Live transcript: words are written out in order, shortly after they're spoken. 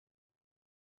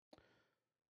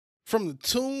From the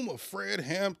tomb of Fred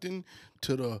Hampton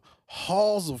to the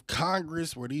halls of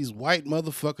Congress where these white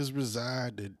motherfuckers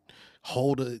reside that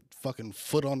hold a fucking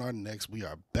foot on our necks, we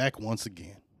are back once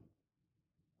again.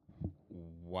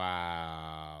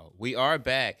 Wow, we are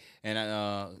back,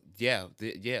 and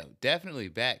definitely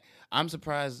back. I'm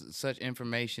surprised such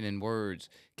information and words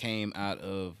came out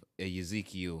of a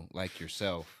Ezekiel like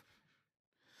yourself.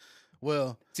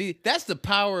 Well, see, that's the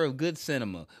power of good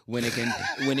cinema. When it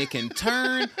can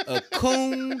turn a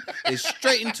coon is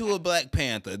straight into a Black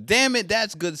Panther. Damn it,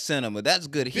 that's good cinema. That's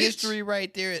good history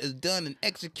right there. It's done and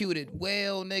executed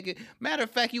well, nigga. Matter of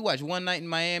fact, you watch One Night in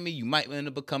Miami, you might end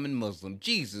up becoming Muslim.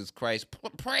 Jesus Christ,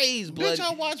 praise blood. Bitch,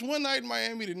 I watched One Night in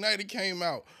Miami the night it came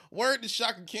out. Word to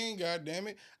Shaka King,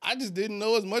 goddammit. I just didn't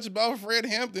know as much about Fred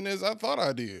Hampton as I thought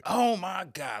I did. Oh my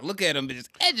God, look at him, just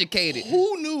educated.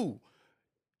 Who knew?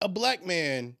 A black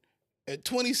man at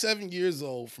 27 years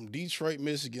old from Detroit,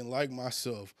 Michigan, like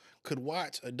myself, could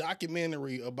watch a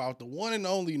documentary about the one and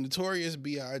only Notorious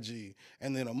B.I.G.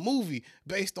 and then a movie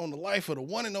based on the life of the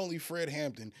one and only Fred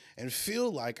Hampton and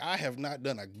feel like I have not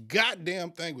done a goddamn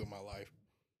thing with my life.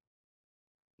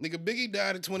 Nigga, Biggie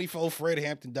died at 24, Fred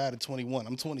Hampton died at 21.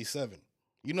 I'm 27.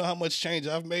 You know how much change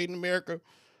I've made in America?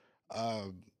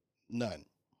 None.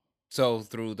 So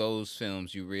through those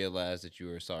films, you realize that you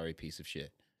were a sorry piece of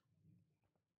shit.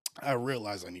 I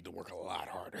realize I need to work a lot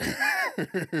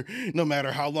harder. No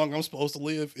matter how long I'm supposed to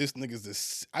live, it's niggas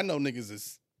that I know niggas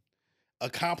that's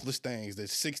accomplished things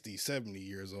that's 60, 70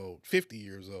 years old, 50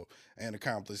 years old, and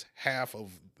accomplished half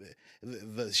of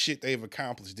the shit they've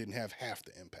accomplished didn't have half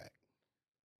the impact.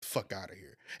 Fuck out of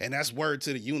here. And that's word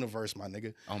to the universe, my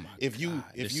nigga. Oh my God.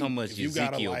 There's so much you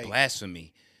Ezekiel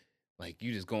blasphemy. Like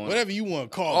you just going whatever you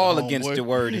want to call all it, against homeboy. the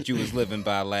word that you was living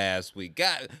by last week.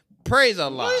 God, praise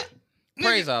Allah. What?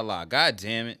 Praise Allah. God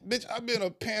damn it. Bitch, I've been a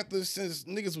Panther since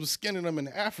niggas was skinning them in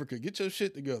Africa. Get your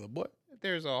shit together, boy.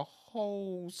 There's a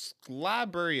whole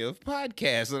library of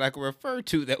podcasts that I can refer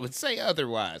to that would say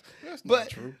otherwise. That's not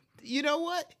true. You know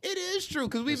what? It is true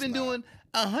because we've been doing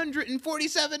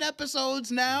 147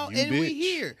 episodes now, You and bitch. we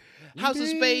here. You House of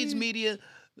Spades bitch. Media,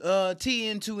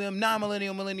 TN2M,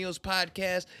 Non-Millennial Millennials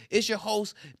Podcast. It's your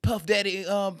host, Puff Daddy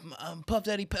of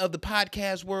the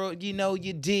podcast world. You know,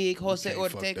 you dig. Jose You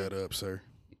can't fuck Ortega. that up, sir.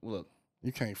 Look,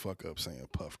 You can't fuck up saying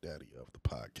Puff Daddy of the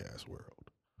podcast world.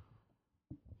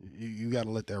 You got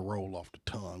to let that roll off the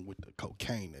tongue with the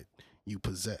cocaine that you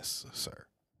possess, sir.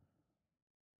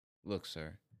 look,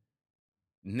 sir.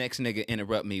 Next nigga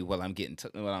interrupt me while I'm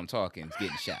talking is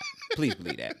getting shot. Please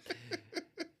believe that.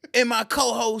 And my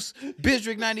co-host,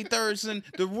 Bizrick 93rd,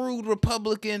 the rude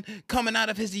Republican, coming out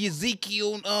of his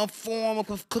Ezekiel form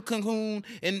of cocoon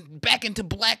and back into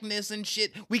blackness and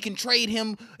shit. We can trade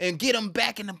him and get him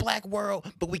back in the black world,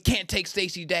 but we can't take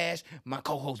Stacey Dash. My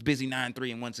co-host, Busy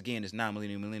 93, and once again, it's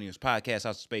Non-Millennial Millennials Podcast,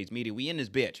 House of Spades Media. We in this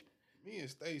bitch. Me and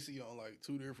Stacey on like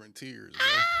two different tiers, bro.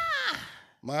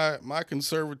 My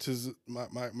conservatism,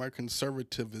 my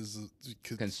conservatism,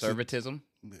 Conservatism,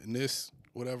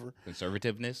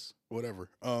 conservativeness, whatever.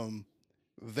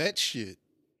 That shit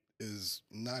is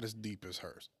not as deep as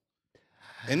hers.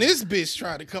 And this bitch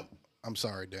tried to come. I'm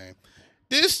sorry, Dame.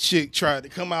 This chick tried to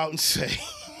come out and say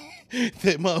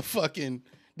that motherfucking.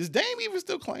 Does Dame even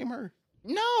still claim her?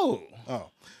 No. Oh,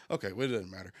 okay. Well, it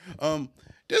doesn't matter.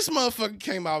 This motherfucker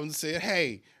came out and said,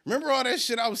 "Hey, remember all that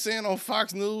shit I was saying on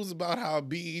Fox News about how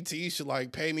BET should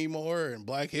like pay me more and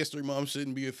Black History Month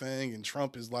shouldn't be a thing and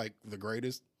Trump is like the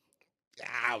greatest?"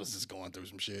 I was just going through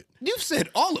some shit. You've said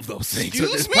all of those things.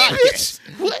 Excuse me, bitch.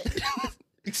 What?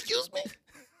 Excuse me,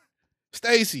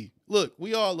 Stacey. Look,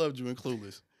 we all loved you in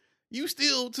Clueless. You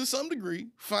still, to some degree,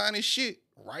 fine as shit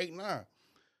right now.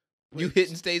 You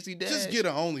hitting Stacey Dash? Just get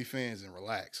an OnlyFans and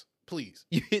relax. Please.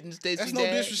 You hitting Stacey That's Dash?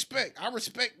 no disrespect. I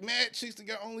respect mad chicks that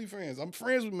got OnlyFans. I'm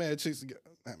friends with mad chicks that got,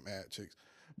 not mad chicks.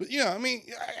 But yeah, I mean,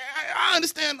 I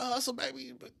understand the hustle,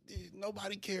 baby, but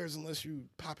nobody cares unless you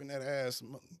popping that ass.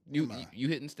 You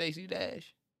hitting Stacey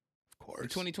Dash? Of course. In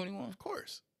 2021? Of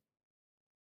course.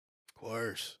 Of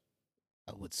course.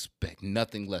 I would expect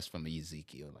nothing less from a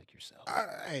Ezekiel like yourself.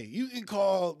 Hey, you can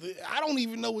call, I don't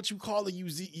even know what you call a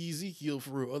Ezekiel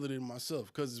for real other than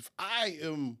myself. Because if I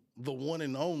am the one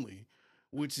and only,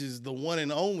 which is the one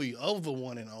and only of the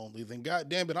one and only, then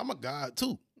goddamn it, I'm a god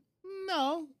too.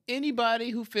 No,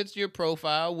 anybody who fits your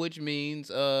profile, which means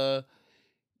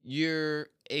you're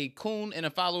a coon and a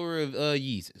follower of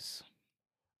Yeezus.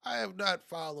 I have not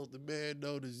followed the man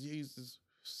known as Jesus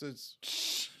since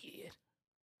Shit.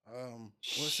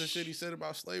 What's that shit he said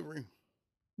about slavery?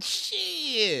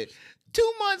 Shit.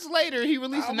 2 months later, he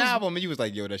released an album and you was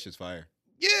like, yo, that shit's fire.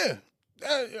 Yeah.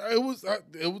 It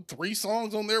was 3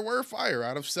 songs on there were fire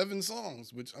out of 7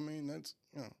 songs, which I mean that's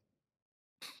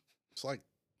it's like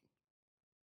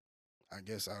I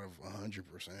guess out of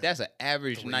 100%. That's an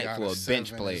average 3 night out for of a bench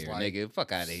 7 is player, like nigga.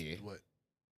 Fuck out of here. What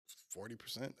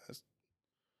 40%? That's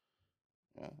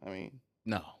I mean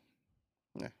No,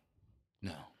 yeah.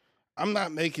 no. I'm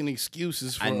not making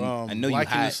excuses for I know you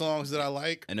liking the hide- songs that I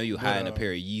like. I know you but, hiding a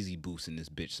pair of Yeezy boots in this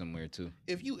bitch somewhere too.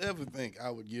 If you ever think I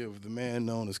would give the man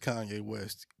known as Kanye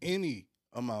West any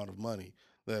amount of money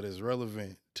that is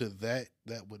relevant to that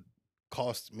would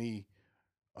cost me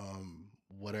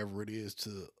whatever it is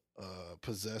to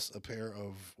possess a pair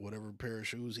of whatever pair of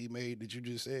shoes he made that you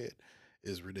just said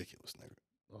is ridiculous, nigga.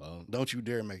 Well, Don't you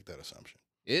dare make that assumption.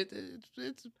 It's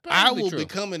I probably will true.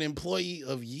 become an employee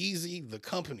of Yeezy, the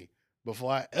company,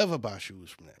 before I ever buy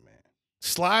shoes from that man.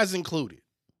 Slides included.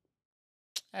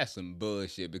 That's some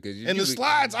bullshit because And the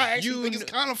slides, I actually think you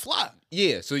it's kind of fly.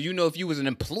 Yeah, so if you was an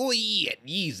employee at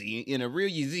Yeezy in a real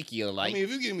Yeezekiel, like, I mean,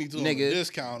 if you give me to a nigga,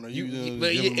 discount or you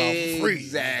but give them out for free.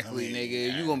 exactly, I mean,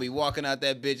 nigga. You gonna be walking out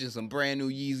that bitch in some brand new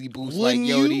Yeezy boots Wouldn't like,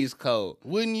 yo, you? these cold.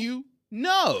 Wouldn't you?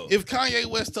 No. If Kanye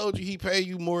West told you he paid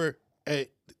you more at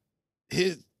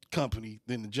his company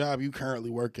than the job you currently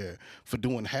work at for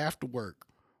doing half the work,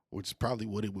 which is probably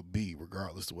what it would be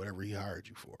regardless of whatever he hired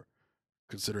you for,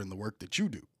 considering the work that you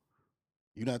do,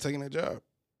 you're not taking that job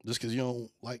just because you don't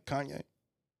like Kanye?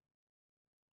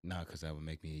 Nah, because that would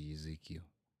make me a Yeezekiel.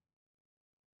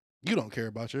 You don't care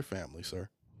about your family, sir.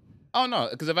 Oh, no,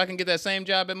 because if I can get that same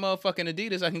job at motherfucking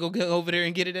Adidas, I can go get over there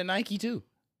and get it at Nike, too.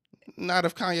 Not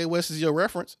if Kanye West is your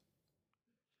reference.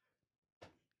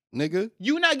 Nigga.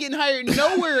 You not getting hired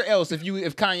nowhere else if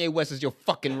Kanye West is your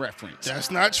fucking reference. That's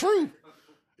not true.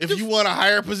 If you want a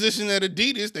higher position at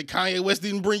Adidas that Kanye West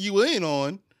didn't bring you in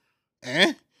on,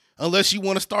 unless you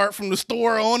want to start from the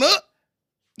store on up,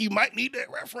 you might need that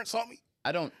reference, homie.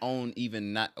 I don't own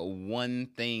even not a one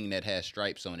thing that has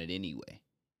stripes on it anyway.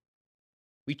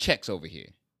 We checks over here.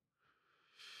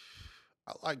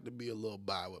 I like to be a little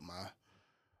bi with my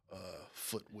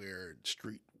footwear,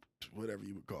 street, whatever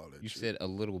you would call it. You said a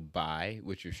little bi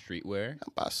with your streetwear?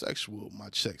 I'm bisexual with my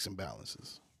checks and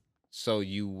balances. So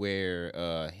you wear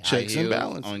checks high and heels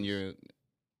balances on your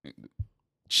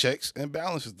checks and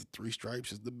balances. The 3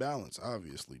 stripes is the balance,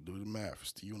 obviously. Do the math.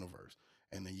 It's the universe.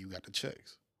 And then you got the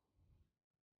checks.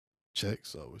 Checks,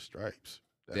 so with stripes.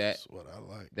 That's what I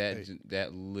like.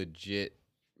 That legit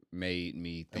made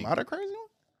me think. Am I the crazy one?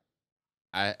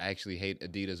 I actually hate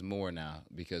Adidas more now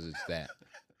because it's that.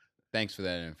 Thanks for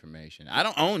that information. I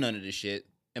don't own none of this shit.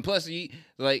 And plus, the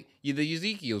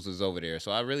Ezekiel's is over there,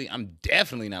 so I'm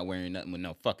definitely not wearing nothing with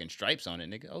no fucking stripes on it,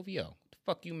 nigga. OVO. What the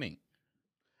fuck you mean?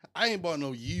 I ain't bought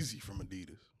no Yeezy from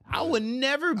Adidas. I would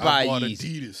never buy I bought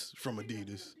Yeezy. Adidas from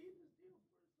Adidas.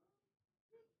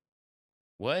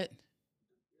 What?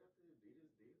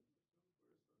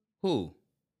 Who?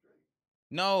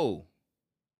 No.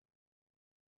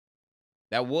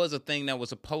 That was a thing that was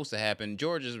supposed to happen.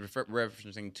 George is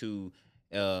referencing to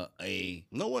a.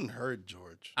 No one heard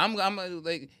George. I'm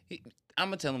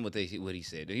gonna tell him what he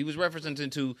said. He was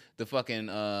referencing to the fucking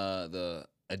the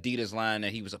Adidas line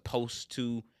that he was supposed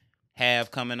to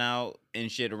have coming out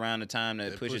and shit around the time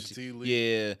that Pusha T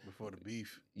before the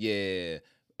beef. Yeah,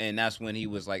 and that's when he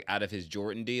was like out of his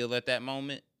Jordan deal at that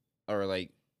moment, or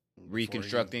like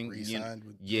reconstructing.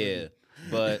 Yeah,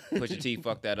 but Pusha T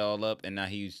fucked that all up, and now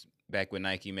he's back with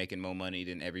Nike making more money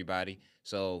than everybody.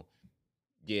 So,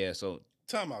 yeah, so...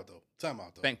 Time out, though.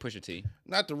 Thank Pusha T.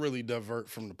 Not to really divert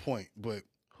from the point, but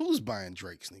who's buying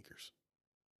Drake sneakers?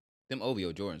 Them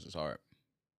OVO Jordans was hard.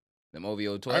 Them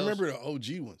OVO 12s. I remember the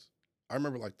OG ones. I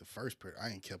remember, like, the first pair. I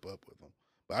ain't kept up with them.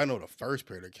 But I know the first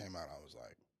pair that came out, I was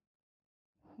like,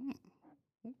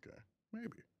 okay,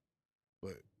 maybe.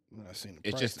 But when I seen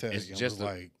the price tag, I was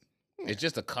like... It's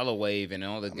just a color wave and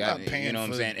all the guys, you know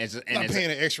what I'm saying? I'm not paying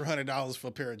an extra $100 for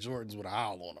a pair of Jordans with an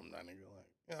owl on them, that nigga. Like,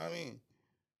 you know what I mean?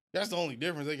 That's the only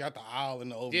difference. They got the owl and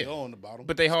the OVO on the bottom.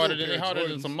 But they harder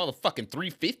than some motherfucking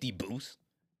 350 boosts.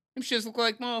 Them shits look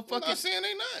like motherfucking. I'm not saying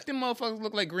they not. Them motherfuckers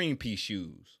look like Greenpeace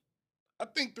shoes. I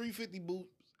think 350 boots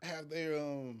have their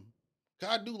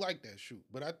I do like that shoe,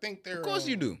 but I think they're. Of course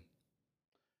you do.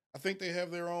 I think they have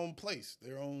their own place,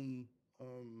 their own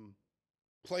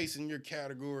place in your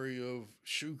category of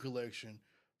shoe collection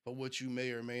for what you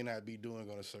may or may not be doing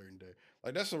on a certain day.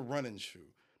 Like, that's a running shoe.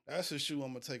 That's a shoe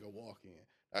I'm gonna take a walk in.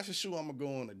 That's a shoe I'm gonna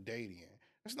go on a date in.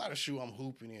 That's not a shoe I'm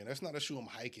hooping in. That's not a shoe I'm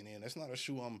hiking in. That's not a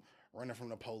shoe I'm running from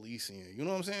the police in. You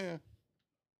know what I'm saying?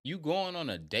 You going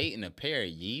on a date in a pair of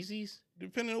Yeezys?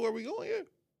 Depending on where we going, yeah.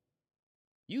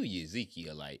 You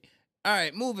Ezekielite. All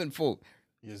right, moving forward.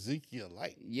 Ezekiel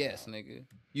Light. Yes, nigga.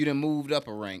 You done moved up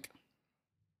a rank.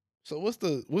 So what's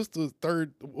the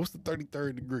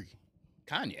 33rd degree?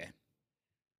 Kanye.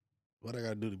 What I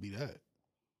gotta do to be that?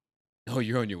 Oh,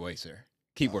 you're on your way, sir.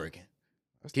 Keep working.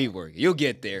 That's Keep working. You'll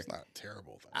get there. It's not a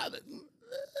terrible thing.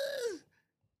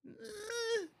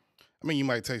 I mean, you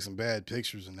might take some bad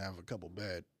pictures and have a couple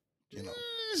bad,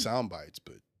 sound bites,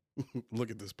 but look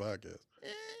at this podcast.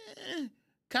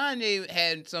 Kanye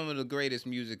had some of the greatest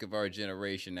music of our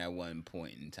generation at one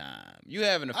point in time. You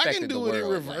haven't affected I can do the it in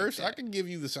world reverse. like that. I can give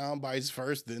you the sound bites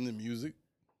first, then the music.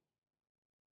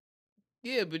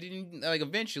 Yeah, but like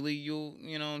eventually you'll,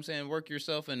 you know what I'm saying, work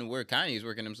yourself into where Kanye's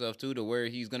working himself to where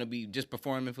he's gonna be just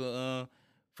performing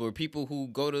for people who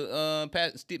go to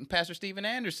Pastor Steven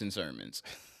Anderson sermons.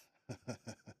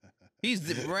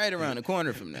 He's right around the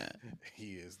corner from that.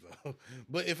 He is though.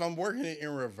 But if I'm working it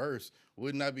in reverse,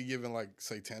 wouldn't I be giving like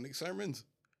satanic sermons?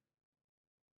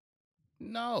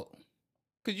 No,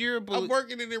 because I'm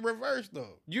working it in reverse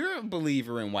though. You're a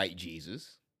believer in white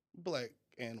Jesus, black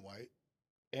and white,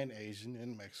 and Asian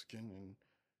and Mexican and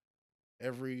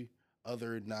every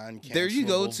other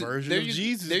non-cancelable version of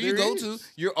Jesus. There you go to.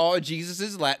 You're all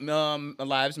Jesus's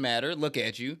lives matter. Look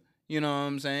at you. You know what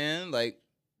I'm saying? Like,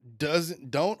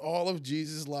 don't all of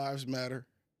Jesus' lives matter?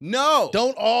 No.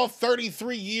 Don't all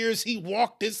 33 years he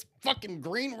walked this fucking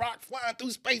green rock flying through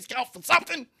space count for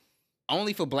something?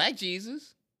 Only for black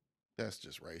Jesus. That's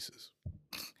just racist.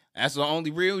 That's the only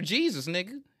real Jesus,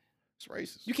 nigga. It's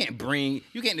racist. You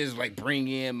can't just like bring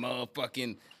in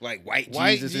motherfucking like white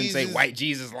Jesus and say white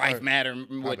Jesus life matter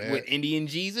with Indian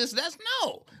Jesus. That's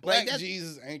no. Black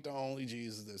Jesus ain't the only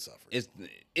Jesus that suffered.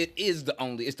 It's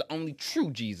the only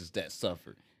true Jesus that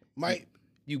suffered.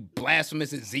 You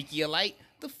blasphemous Ezekielite.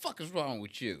 The fuck is wrong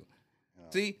with you?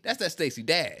 See, that's that Stacey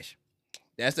Dash.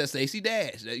 That's that Stacey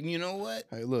Dash. You know what?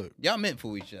 Hey, look. Y'all meant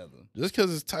for each other. Just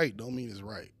because it's tight don't mean it's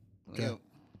right. Okay?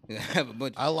 Have a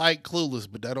bunch. I like Clueless,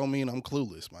 but that don't mean I'm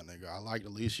clueless, my nigga. I like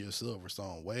Alicia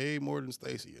Silverstone way more than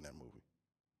Stacey in that movie.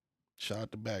 Shout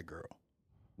out to Batgirl.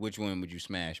 Which one would you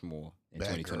smash more in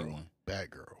 2021?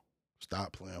 Batgirl.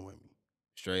 Stop playing with me.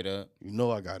 Straight up. You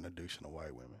know I got an addiction to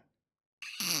white women.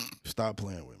 Stop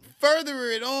playing with me. Further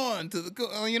it on to the.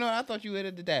 I thought you had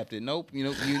adapted. Nope.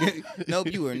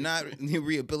 Nope. You are not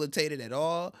rehabilitated at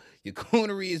all. Your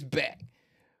coonery is back.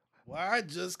 Why?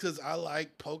 Just because I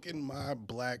like poking my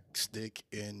black stick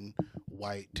in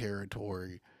white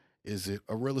territory, is it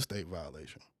a real estate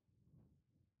violation?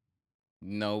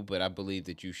 No, but I believe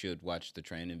that you should watch the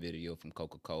training video from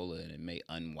Coca-Cola, and it may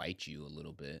unwhite you a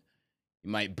little bit. You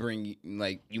might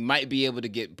you might be able to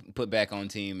get put back on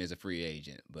team as a free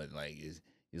agent, but like it's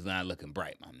not looking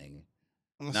bright, my nigga.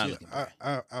 Not looking bright.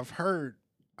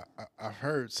 I've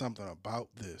heard something about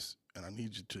this, and I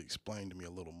need you to explain to me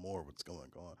a little more what's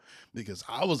going on, because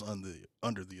I was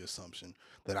under the assumption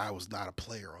that I was not a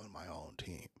player on my own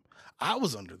team. I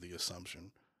was under the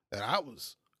assumption that I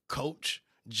was coach,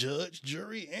 judge,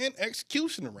 jury, and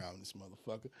execution around this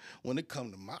motherfucker when it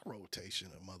come to my rotation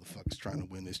of motherfuckers trying to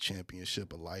win this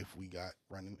championship of life we got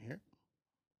running here.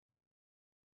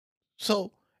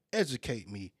 So educate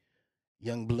me,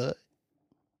 young blood.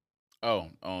 Oh,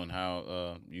 on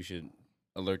how you should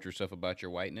alert yourself about your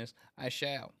whiteness? I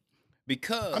shall.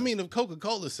 Because if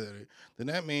Coca-Cola said it, then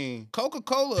that means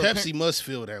Coca-Cola, Pepsi must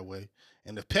feel that way.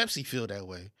 And if Pepsi feel that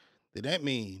way, then that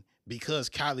means because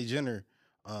Kylie Jenner,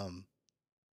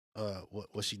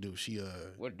 what she do?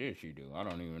 What did she do? I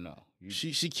don't even know.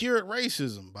 She cured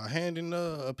racism by handing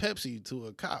a Pepsi to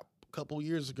a cop a couple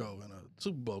years ago in a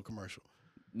Super Bowl commercial.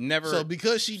 Never. So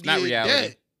because she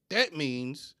did that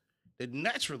means that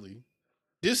naturally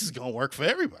this is gonna work for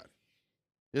everybody.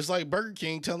 It's like Burger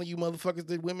King telling you motherfuckers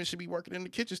that women should be working in the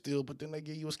kitchen still, but then they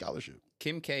give you a scholarship.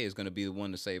 Kim K is going to be the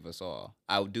one to save us all.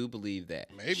 I do believe that.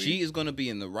 Maybe. She is going to be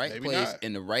in the right place,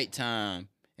 in the right time,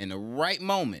 in the right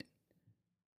moment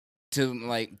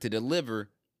to deliver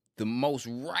the most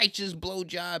righteous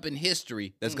blowjob in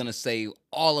history that's going to save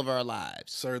all of our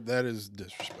lives. Sir, that is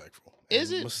disrespectful.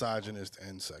 Is it? Misogynist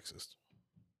and sexist.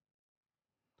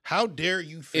 How dare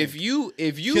you think if you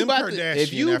Kim about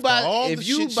Kardashian,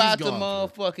 to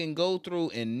motherfucking go through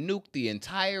and nuke the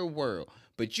entire world,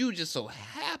 but you just so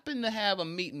happen to have a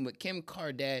meeting with Kim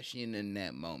Kardashian in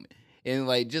that moment. And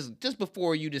like just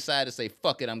before you decide to say,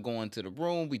 fuck it, I'm going to the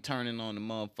room, we turning on the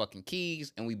motherfucking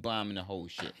keys and we bombing the whole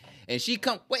shit. And she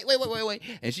wait.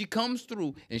 And she comes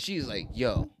through and she's like,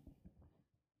 yo,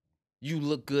 you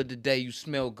look good today, you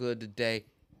smell good today.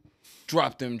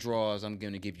 Drop them drawers, I'm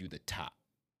gonna give you the top.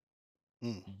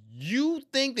 You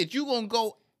think that you're going to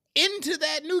go into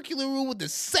that nuclear room with the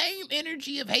same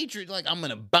energy of hatred, like I'm going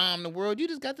to bomb the world? You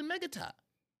just got the mega top.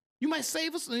 You might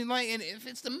save us, and if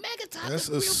it's the mega top, That's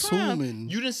real assuming- time,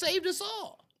 you done saved us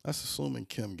all. That's assuming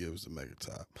Kim gives the mega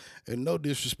top. And no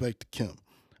disrespect to Kim.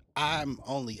 I'm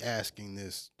only asking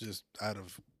this just out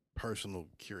of personal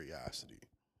curiosity.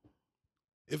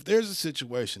 If there's a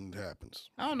situation that happens,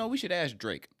 I don't know. We should ask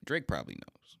Drake. Drake probably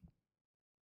knows.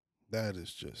 that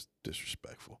is just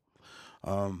disrespectful.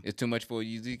 It's too much for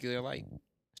Ezekiel Light.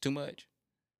 It's too much.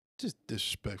 Just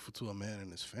disrespectful to a man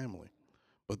and his family.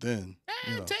 But then,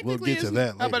 we'll Technically, get to that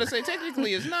later. I'm about to say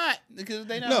technically it's not because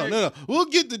they not. No. We'll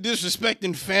get to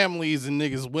disrespecting families and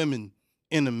niggas' women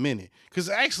in a minute. Because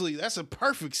actually, that's a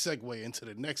perfect segue into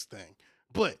the next thing.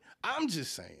 But I'm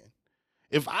just saying,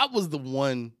 if I was the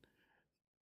one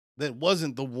that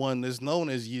wasn't the one that's known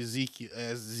as the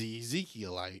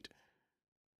Ezekielite,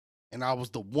 and I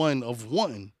was the one of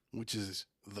one, which is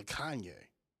the Kanye,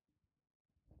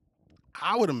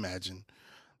 I would imagine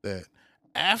that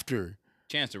after...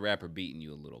 Chance the Rapper beating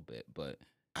you a little bit, but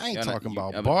I ain't talking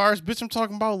about bars, bitch. I'm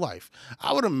talking about life.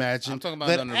 I would imagine I'm talking about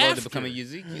that on the road to becoming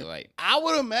Ezekielite. I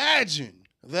would imagine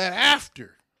that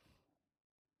after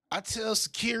I tell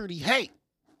security, hey,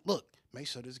 look, make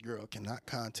sure this girl cannot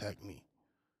contact me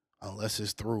unless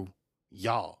it's through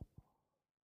y'all.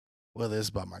 Whether it's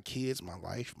about my kids, my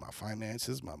life, my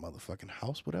finances, my motherfucking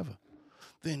house, whatever.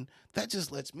 Then that just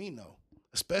lets me know,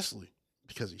 especially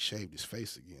because he shaved his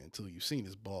face again until you've seen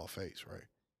his bald face, right?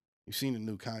 You've seen the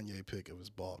new Kanye pic of his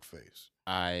bald face.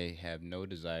 I have no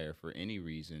desire for any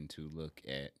reason to look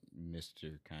at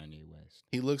Mr. Kanye West.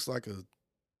 He looks like a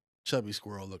chubby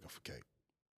squirrel looking for cake.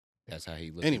 That's how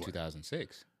he looked in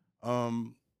 2006.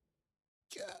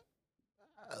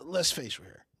 Less facial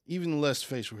hair. Even less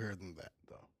facial hair than that,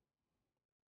 though.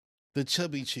 The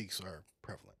chubby cheeks are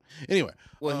prevalent. Anyway.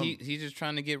 Well, he's just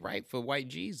trying to get right for white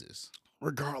Jesus.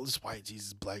 Regardless, white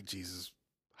Jesus, black Jesus,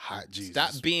 hot Jesus.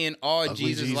 Stop being all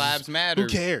Jesus lives matter. Who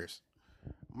cares?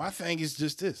 My thing is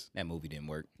just this. That movie didn't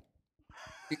work.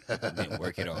 It didn't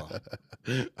work at all.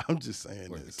 I'm just saying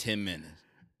Worked this. for 10 minutes.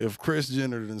 If Kris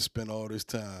Jenner didn't spend all this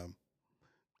time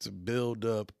to build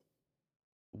up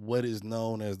what is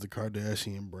known as the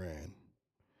Kardashian brand,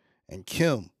 and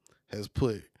Kim has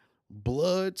put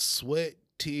blood, sweat,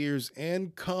 tears,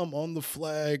 and cum on the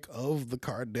flag of the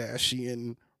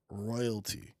Kardashian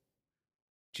royalty.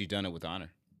 She's done it with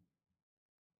honor.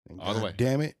 And all the way.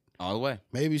 Damn it. All the way.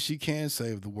 Maybe she can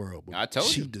save the world, but I told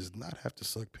she you. does not have to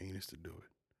suck penis to do it.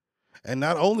 And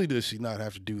not only does she not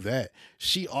have to do that,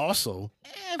 she also,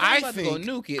 I think,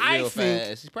 nuke it real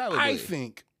fast. Probably.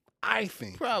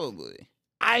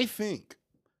 I think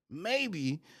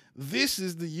maybe this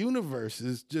is the universe,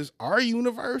 is just our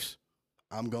universe.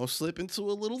 I'm going to slip into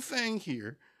a little thing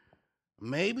here.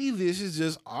 Maybe this is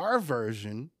just our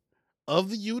version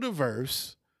of the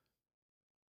universe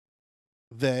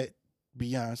that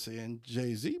Beyonce and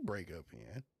Jay-Z break up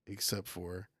in, except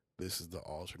for this is the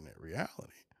alternate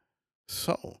reality.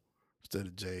 So instead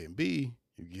of J and B,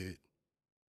 you get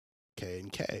K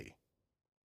and K.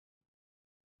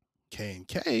 K and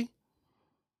K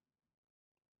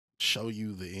show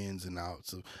you the ins and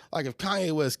outs of, like, if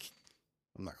Kanye West,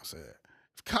 I'm not gonna say that.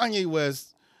 If Kanye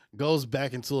West goes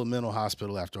back into a mental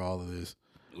hospital after all of this,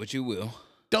 which you will,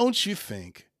 don't you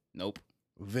think? Nope.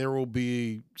 There will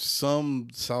be some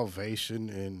salvation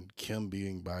in Kim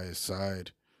being by his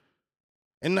side.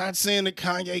 And not saying that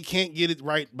Kanye can't get it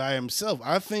right by himself.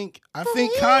 I think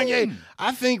Kanye,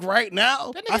 I think right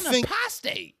now, that nigga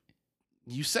apostate.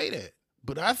 You say that,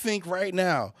 but I think right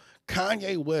now,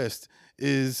 Kanye West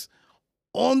is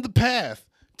on the path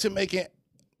to making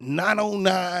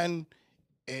 909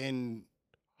 and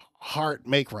heart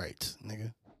make rights,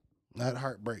 nigga. Not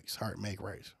heart breaks, heart make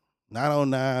rights.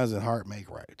 909s and heart make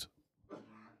rights.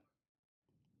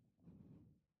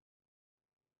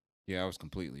 Yeah, I was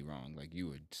completely wrong. Like, you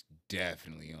were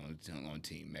definitely on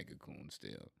Team Megacoon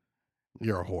still.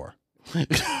 You're a whore.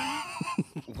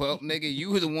 Well, nigga,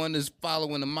 you were the one that's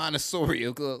following the Montessori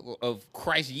of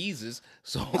Christ Jesus.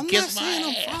 So I'm kiss not saying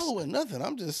my ass. I'm following nothing.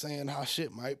 I'm just saying how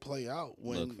shit might play out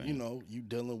when, you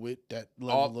dealing with that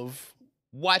level of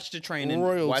watch the training.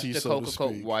 Royalty,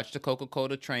 Watch the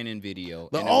Coca-Cola training video.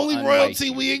 The only royalty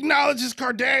we acknowledge is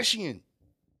Kardashian.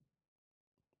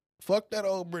 Fuck that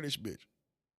old British bitch.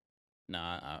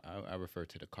 Nah, I refer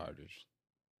to the Carters.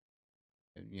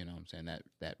 You know what I'm saying?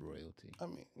 That royalty. I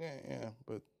mean, yeah,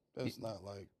 but that's not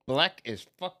like... Black is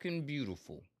fucking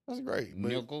beautiful. That's great.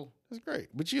 Nickel. That's great.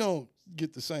 But you don't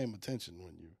get the same attention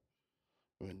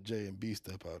when J and B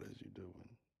step out as you do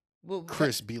when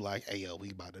Chris be like, hey, yo,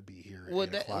 we about to be here at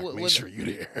 8 o'clock. Make sure you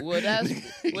there. Well,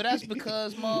 that's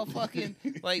because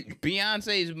motherfucking, like,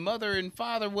 Beyonce's mother and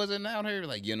father wasn't out here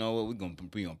like, you know what, we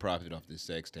gonna profit off this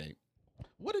sex tape.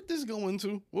 What did this go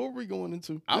into? What were we going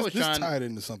into? I This, was this trying- tied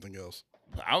into something else.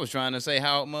 I was trying to say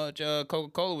how much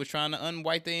Coca-Cola was trying to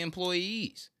unwhite their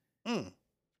employees. Mm.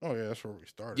 Oh yeah, that's where we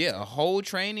started. Yeah, a whole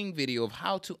training video of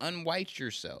how to unwhite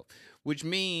yourself, which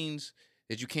means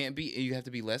that you have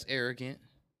to be less arrogant,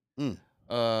 Mm.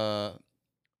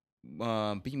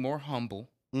 Be more humble.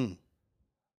 Mm.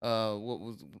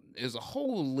 There's a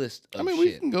whole list of I mean,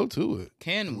 shit. we can go to it.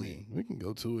 Can we? We can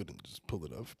go to it and just pull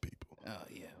it up for people. Oh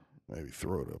yeah. Maybe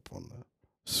throw it up on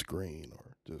the screen or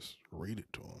just read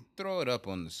it to them. Throw it up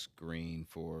on the screen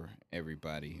for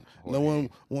everybody. No one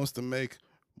wants to make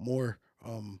more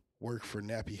work for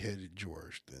nappy-headed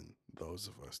George than those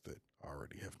of us that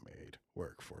already have made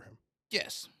work for him.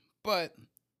 Yes, but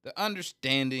the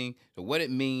understanding of what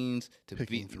it means to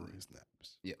Picking be through his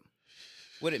naps. Yeah.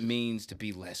 What it means to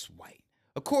be less white.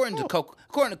 According to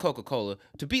Coca-Cola,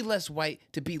 to be less white,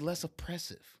 to be less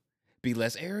oppressive, be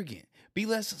less arrogant, be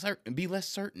less certain,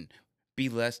 be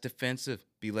less defensive,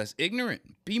 be less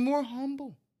ignorant, be more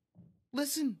humble.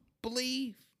 Listen,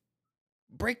 believe.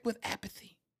 Break with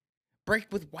apathy. Break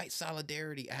with white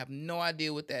solidarity. I have no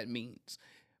idea what that means.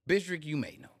 Bishrick, you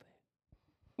may know that.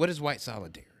 What is white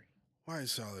solidarity? White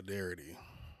solidarity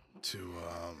to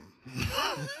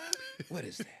What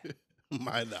is that?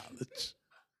 my knowledge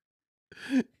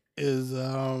is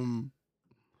the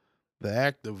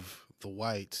act of the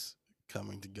whites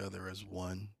coming together as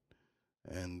one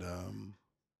and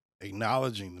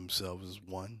acknowledging themselves as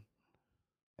one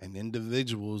and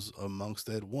individuals amongst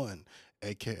that one,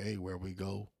 aka where we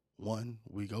go one,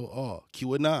 we go all.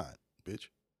 QAnon, bitch.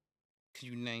 Can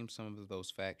you name some of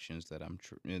those factions that I'm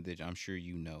sure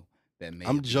you know that may?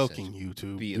 I'm joking,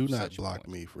 YouTube. be Do of not such block point.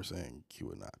 me for saying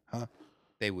QAnon, huh?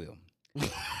 They will.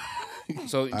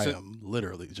 So I am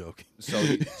literally joking.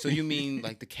 So you mean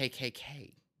like the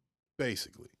KKK,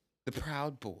 Basically, the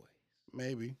Proud Boys,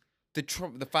 maybe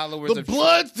the followers the of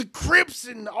Bloods, the Crips,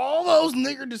 and all those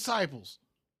nigger disciples.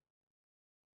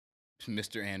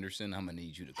 Mr. Anderson, I'm gonna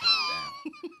need you to calm down.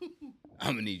 I'm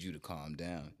gonna need you to calm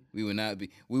down. We will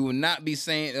not be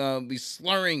saying be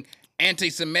slurring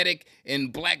anti-Semitic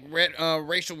and black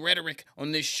racial rhetoric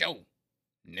on this show,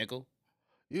 nickel.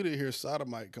 You didn't hear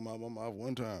sodomite come out of my mouth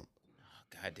one time.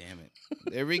 God damn it.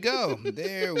 There we go.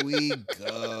 There we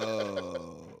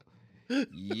go.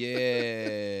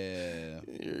 Yeah. You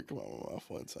didn't hear it come out of my mouth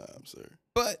one time, sir.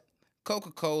 But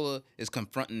Coca-Cola is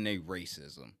confronting their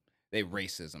racism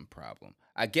problem.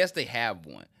 I guess they have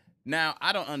one. Now,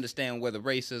 I don't understand where the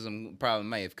racism problem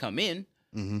may have come in,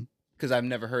 because I've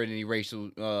never heard any racial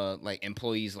like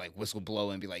employees like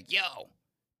whistleblow and be like, yo,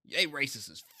 they racist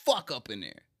as fuck up in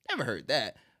there. Never heard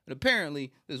that. But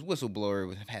apparently, this whistleblower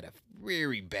would have had a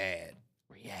very bad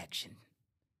reaction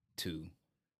to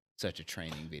such a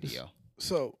training video.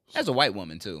 So, As a white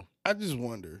woman, too. I just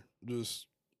wonder, just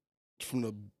from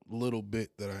the little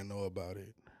bit that I know about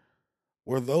it,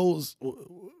 was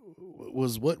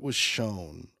what was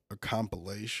shown a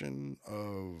compilation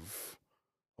of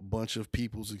a bunch of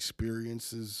people's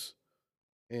experiences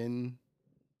in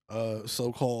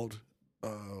so-called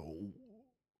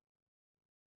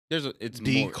It's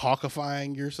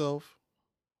decawkifying yourself?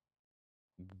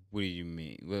 What do you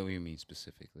mean? What do you mean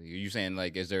specifically? Are you saying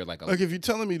like, is there like a Like if you're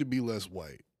telling me to be less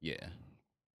white, yeah?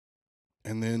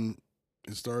 and then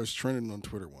it starts trending on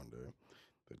Twitter one day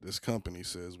that this company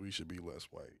says we should be less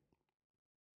white.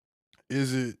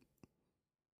 Is it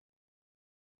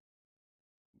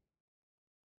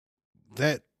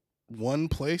that one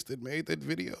place that made that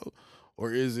video,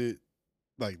 or is it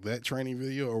like that training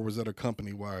video, or was that a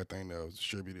company-wide thing that was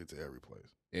distributed to every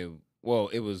place? It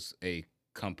was a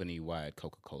company-wide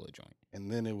Coca-Cola joint.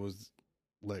 And then it was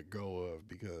let go of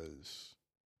because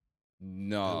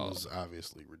No, it was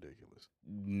obviously ridiculous.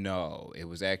 no, it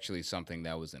was actually something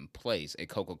that was in place. A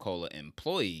Coca-Cola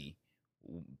employee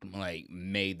like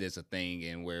made this a thing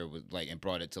and where it was like and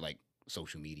brought it to like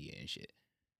social media and shit.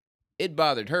 It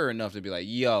bothered her enough to be like,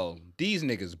 yo, these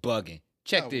niggas bugging.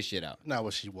 Check this shit out. Now,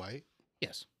 was she white?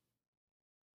 Yes.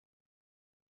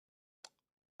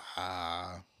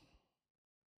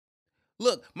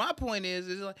 Look, my point is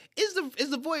like, is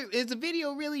the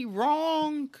video really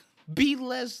wrong? Be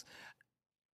less.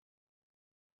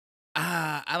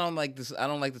 I don't like this. I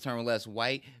don't like the term less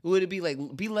white. Would it be like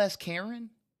be less Karen?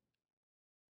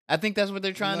 I think that's what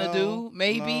they're trying to do.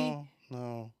 Maybe.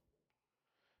 No.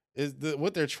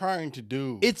 What they're trying to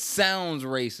do? It sounds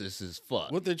racist as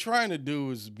fuck. What they're trying to do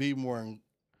is be more.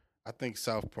 I think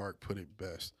South Park put it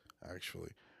best.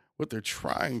 Actually, what they're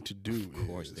trying to do. Of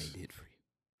course, they did for you.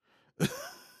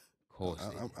 Of course,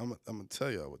 I'm gonna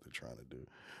tell y'all what they're trying to do.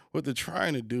 What they're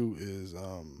trying to do is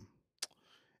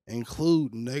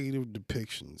include negative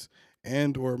depictions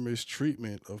and or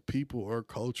mistreatment of people or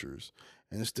cultures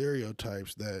and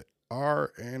stereotypes that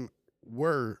are and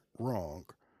were wrong,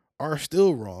 are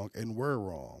still wrong and were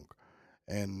wrong.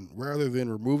 And rather than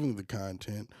removing the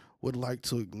content, would like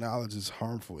to acknowledge its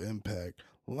harmful impact,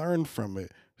 learn from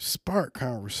it, spark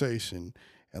conversation,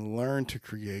 and learn to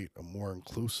create a more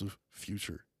inclusive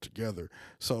future together.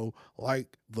 So,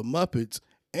 like the Muppets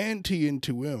and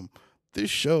TN2M, this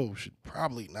show should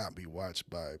probably not be watched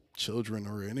by children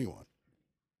or anyone.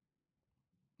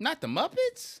 Not the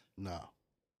Muppets? No.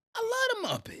 I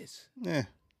love the Muppets. Yeah.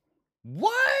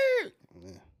 Word!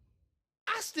 Yeah.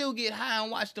 I still get high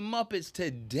and watch the Muppets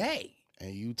today.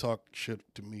 And you talk shit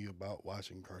to me about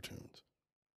watching cartoons.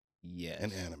 Yes.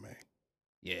 And anime.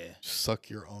 Yeah. Suck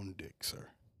your own dick, sir.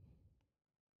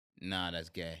 Nah, that's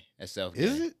gay. That's self-gay.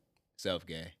 Is it?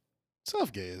 Self-gay.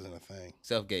 Self-gay isn't a thing.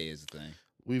 Self-gay is a thing.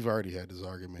 We've already had this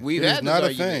argument. We've it's had not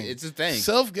this a argument. thing. It's a thing.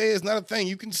 Self-gay is not a thing.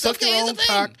 You can suck Self-gay your is own a thing.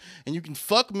 cock and you can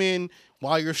fuck men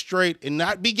while you're straight and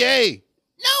not be gay.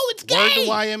 No, it's gay. Word to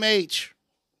YMH.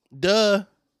 Duh.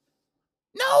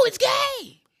 No, it's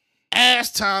gay.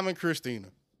 Ask Tom and Christina.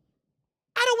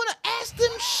 I don't want to ask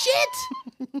them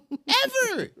shit.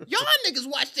 Ever. Y'all niggas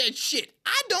watch that shit.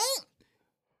 I don't.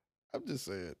 I'm just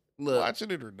saying. Look.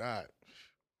 Watching it or not.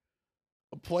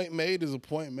 A point made is a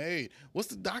point made. What's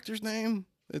the doctor's name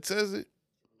that says it?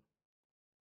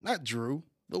 Not Drew.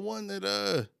 The one that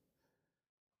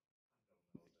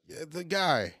yeah, the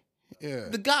guy. Yeah.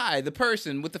 The guy, the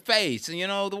person with the face, and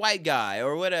the white guy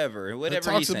or whatever That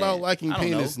talks he's about saying. liking I don't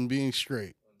penis know. and being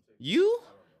straight. You?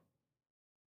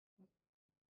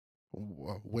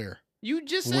 Where? You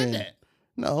just said When? that.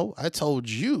 No, I told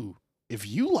you if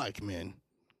you like men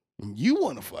and you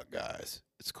want to fuck guys,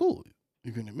 it's cool.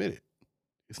 You can admit it.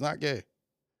 It's not gay.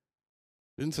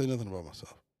 Didn't say nothing about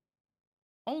myself.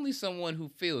 Only someone who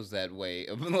feels that way,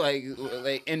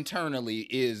 like internally,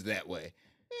 is that way.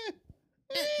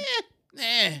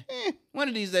 One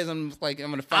of these days, I'm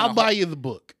gonna find. I'll buy you the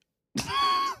book.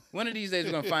 One of these days,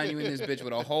 we're gonna find you in this bitch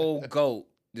with a whole goat,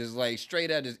 just like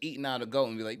straight up, just eating out a goat,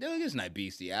 and be like, "Dude, it's not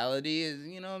bestiality.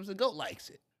 It's, the goat likes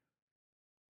it."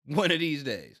 One of these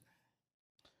days.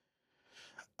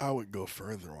 I would go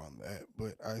further on that,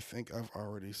 but I think I've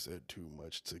already said too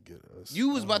much to get us. You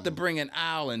was about to bring an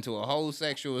owl into a whole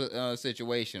sexual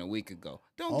situation a week ago.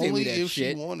 Don't tell me only that if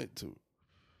shit. she wanted to.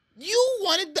 You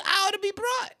wanted the owl to be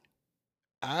brought.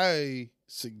 I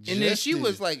suggested, And then she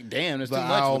was like, damn, there's too the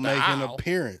much owl with the make an owl.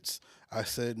 appearance. I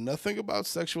said nothing about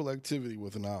sexual activity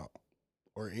with an owl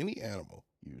or any animal.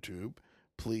 YouTube,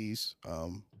 please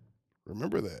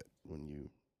remember that when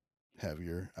you have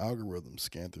your algorithm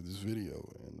scan through this video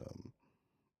and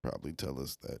probably tell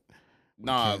us that we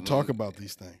can't talk about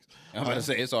these things. I'm about to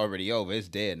say it's already over. It's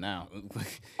dead now.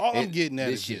 All I'm getting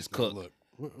at this is shit this, is cooked. Look,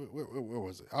 where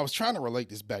was it? I was trying to relate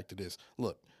this back to this.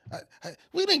 Look,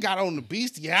 we didn't got on the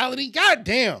bestiality. God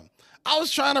damn. I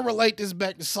was trying to relate this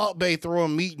back to Salt Bay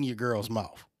throwing meat in your girl's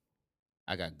mouth.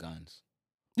 I got guns.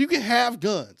 You can have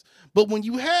guns, but when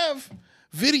you have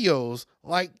videos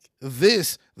like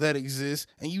this that exist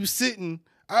and you sitting,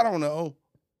 I don't know,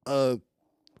 a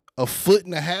foot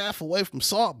and a half away from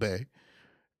Salt Bay,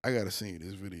 I gotta send you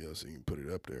this video so you can put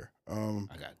it up there.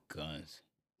 I got guns.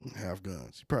 Have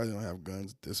guns. You probably don't have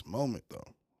guns at this moment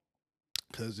though,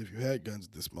 because if you had guns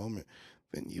at this moment,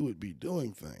 then you would be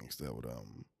doing things that would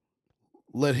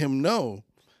let him know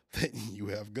that you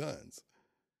have guns,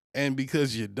 and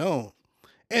because you don't,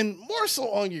 and more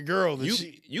so on your girl that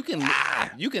You can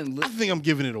I think I'm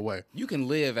giving it away. You can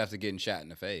live after getting shot in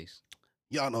the face.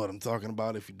 Y'all know what I'm talking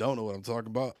about. If you don't know what I'm talking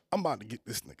about, I'm about to get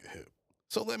this nigga hip.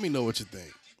 So let me know what you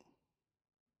think.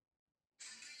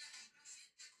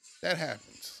 That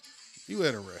happens. You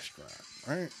at a restaurant,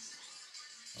 right? Okay.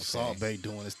 Salt Bay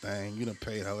doing his thing. You done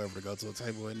paid however to go to a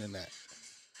table and then that.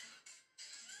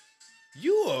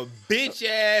 You a bitch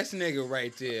ass nigga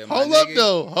right there. Hold up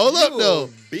though. Hold up though.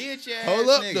 Bitch ass. Hold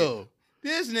up nigga. though.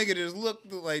 This nigga just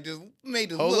looked like made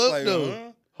this Hold look up like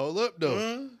though. Hold up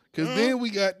though. Cause then we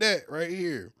got that right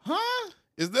here. Huh?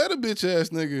 Is that a bitch ass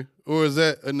nigga or is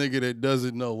that a nigga that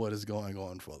doesn't know what is going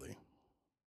on fully?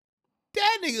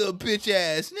 That nigga a bitch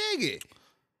ass nigga.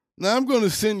 Now I'm gonna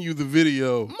send you the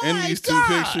video and My these God.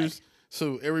 2 pictures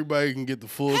so everybody can get the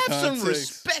full Have context. some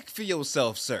respect for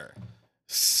yourself, sir.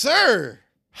 Sir,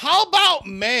 how about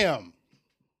ma'am?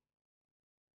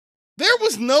 There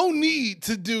was no need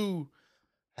to do.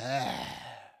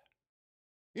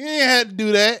 You ain't had to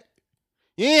do that.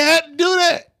 You ain't had to do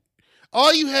that.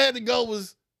 All you had to go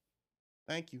was,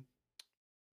 thank you.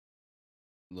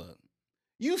 Look.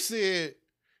 You said,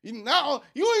 you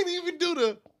ain't even do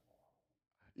the,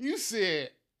 you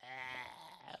said,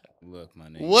 Look, my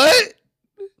nigga. What?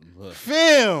 Look.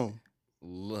 Fam.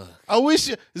 Look. I wish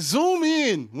you zoom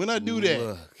in when I do that.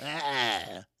 Look.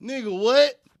 Nigga,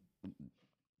 what?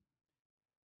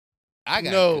 I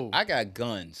got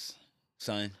guns,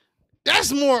 son.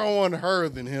 That's more on her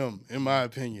than him, in my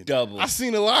opinion. Double. I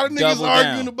seen a lot of niggas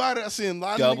arguing about it. I seen a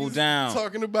lot of niggas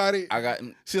talking about it.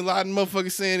 Seen a lot of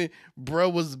motherfuckers saying it, bro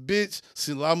was a bitch.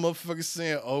 Seen a lot of motherfuckers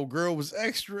saying, oh, girl was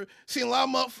extra. Seen a lot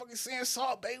of motherfuckers saying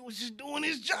Salt Bae was just doing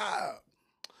his job.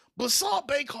 But Salt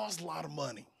Bae costs a lot of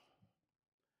money.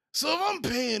 So if I'm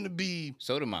paying to be...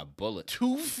 So do my bullet.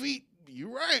 2 feet...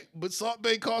 You're right, but Salt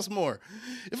Bae costs more.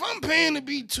 If I'm paying to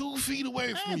be 2 feet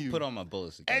away from you... Put on my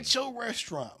bullets again. At your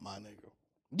restaurant, my nigga.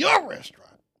 Your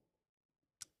restaurant.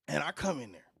 And I come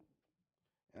in there.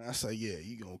 And I say, yeah,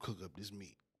 you gonna cook up this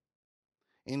meat.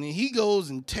 And then he goes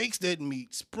and takes that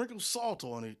meat, sprinkles salt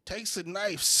on it, takes a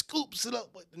knife, scoops it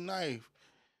up with the knife,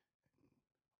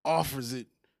 offers it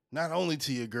not only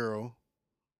to your girl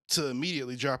to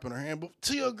immediately drop in her hand, but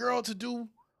to your girl to do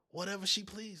whatever she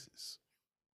pleases.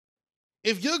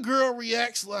 If your girl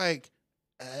reacts like,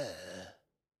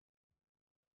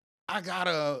 I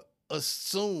gotta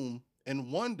assume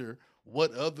and wonder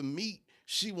what other meat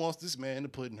she wants this man to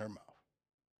put in her mouth.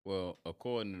 Well,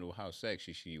 according to how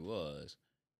sexy she was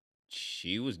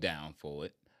down for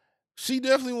it. She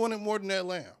definitely wanted more than that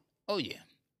lamb. Oh, yeah.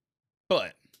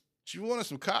 But she wanted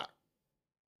some cock.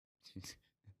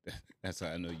 That's how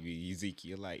I know you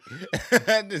Ezekiel like.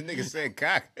 This nigga said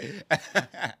cock.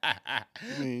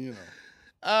 I mean, you know.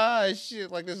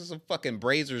 Shit, like this is some fucking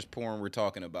Brazzers porn we're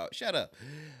talking about. Shut up.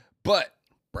 But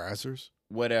Brazzers?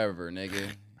 Whatever, nigga.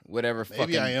 Whatever Maybe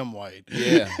fucking. I am white.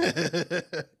 Yeah.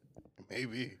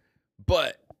 Maybe.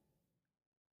 But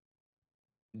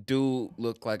dude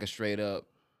looked like a straight up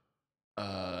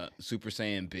Super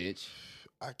Saiyan bitch.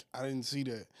 I didn't see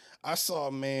that. I saw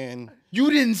a man.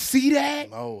 You didn't see that?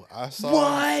 No, I saw.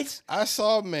 What? I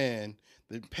saw a man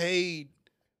that paid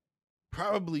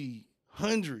probably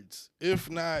hundreds, if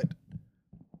not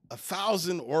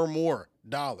 $1,000 or more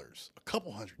dollars, a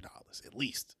couple $100 at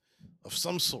least, of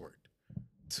some sort,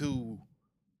 to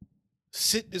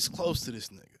sit this close to this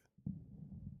nigga,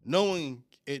 knowing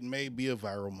it may be a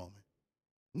viral moment,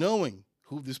 knowing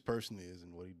who this person is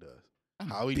and what he does.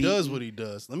 How he does what he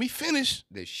does. Let me finish.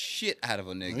 The shit out of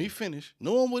a nigga. Let me finish.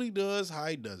 Knowing what he does, how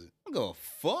he does it. I go,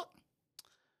 fuck.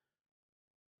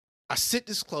 I sit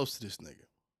this close to this nigga.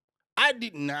 I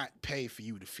did not pay for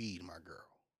you to feed my girl.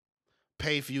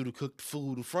 Pay for you to cook the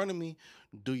food in front of me,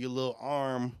 do your little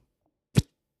arm,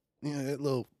 you know, that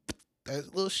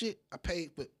little shit. I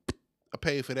paid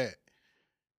for that.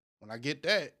 When I get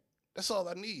that, that's all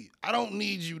I need. I don't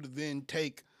need you to then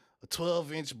take a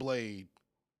 12-inch blade,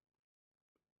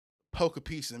 poke a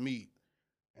piece of meat,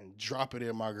 and drop it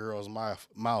in my girl's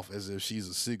mouth as if she's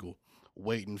a seagull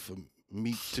waiting for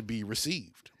meat to be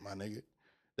received, my nigga.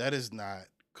 That is not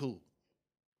cool.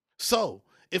 So,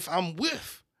 if I'm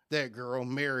with that girl,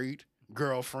 married,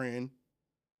 girlfriend,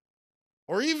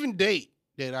 or even date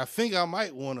that I think I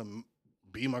might want to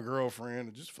be my girlfriend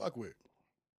or just fuck with,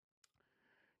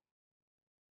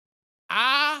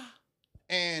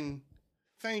 and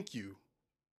thank you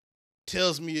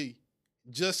tells me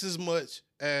just as much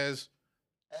as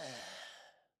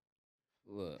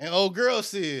look. And old girl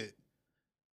said,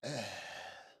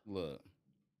 look.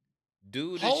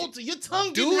 Dude, your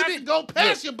tongue didn't have to go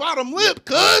past your bottom lip,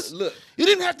 cuz. Look. You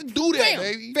didn't have to do that,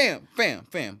 baby.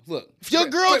 Fam. Look. If your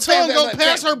girl tongue go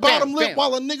past her bottom lip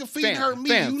while a nigga feeding her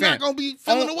meat, you not gonna be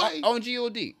feeling away. On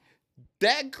God.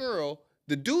 That girl,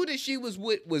 the dude that she was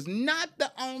with, was not the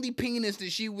only penis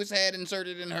that she had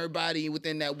inserted in her body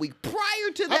within that week.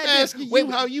 Prior to that, I'm asking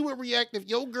you how you would react if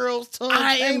your girl's tongue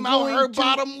came out her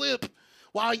bottom lip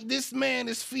while this man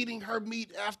is feeding her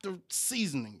meat after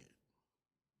seasoning it.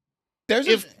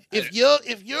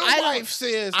 If your wife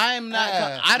says I'm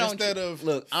not, instead of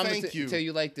look, I'm thank gonna you, tell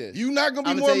you like this. You not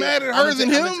gonna be more mad at her than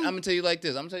him. I'm gonna tell you like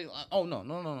this. I'm gonna tell you. Oh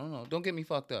no! Don't get me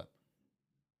fucked up.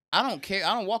 I don't care.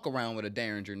 I don't walk around with a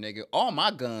Derringer, nigga. All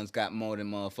my guns got more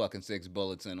than motherfucking 6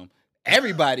 bullets in them.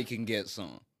 Everybody can get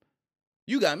some.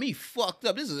 You got me fucked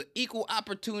up. This is an equal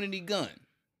opportunity gun.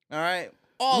 All right.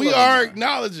 We are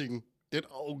acknowledging that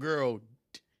old girl.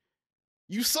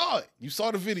 You saw it. You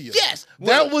saw the video. Yes.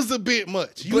 That was a bit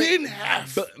much. You didn't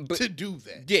have to do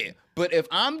that. Yeah. But if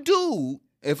I'm dude,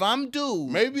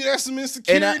 maybe that's some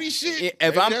insecurity shit.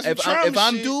 If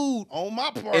I'm dude on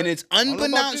my part, and it's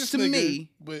unbeknownst to me,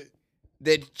 but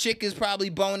that chick is probably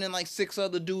boning like 6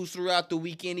 other dudes throughout the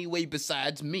week anyway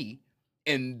besides me,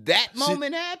 and that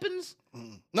moment happens.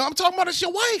 No, I'm talking about it's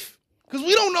your wife. Because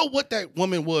we don't know what that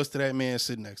woman was to that man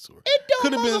sitting next to her. It don't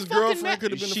Could have been his motherfucking girlfriend.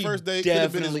 Could have been the She first date. Could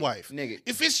have been his definitely- wife. nigga.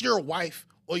 If it's your wife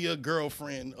or your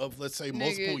girlfriend of, let's say,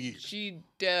 multiple Nigga, years, she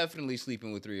definitely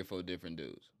sleeping with 3 or 4 different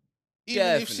dudes. even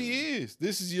if definitely. she is,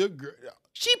 this is your girl.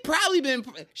 She probably been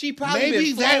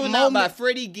Maybe that flown out by moment-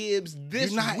 Freddie Gibbs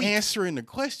this You're not week. answering the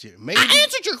question. Maybe I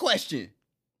answered your question.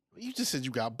 you just said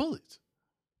you got bullets.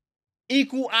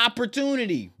 Equal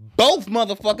opportunity. Both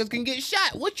motherfuckers can get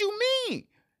shot. What you mean?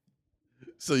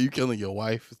 So you killing your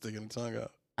wife for sticking the tongue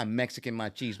out? I'm Mexican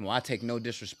machismo. I take no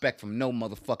disrespect from no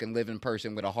motherfucking living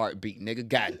person with a heartbeat, nigga.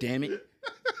 God damn it.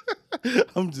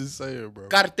 I'm just saying, bro.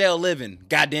 Cartel living.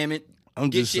 God damn it. I'm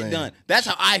Get just shit saying. done. That's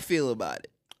how I feel about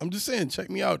it. I'm just saying, check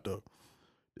me out though.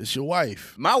 It's your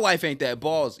wife. My wife ain't that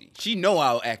ballsy. She know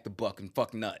I'll act the buck and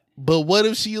fuck nut. But what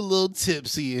if she a little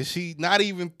tipsy and she not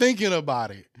even thinking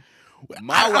about it?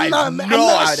 My wife I'm know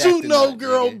not I'd shooting act a no nut,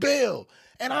 girl nigga. bail.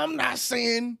 And I'm not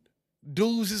saying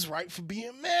dudes is right for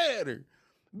being mad at her.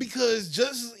 Because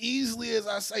just as easily as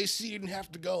I say she didn't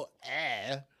have to go,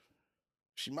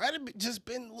 she might have just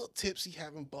been a little tipsy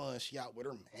having fun. She out with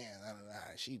her man.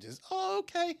 She just,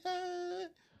 okay.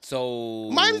 So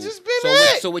Might have just been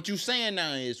so what you saying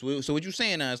now is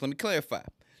let me clarify.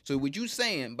 So what you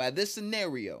saying by this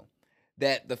scenario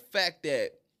that the fact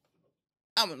that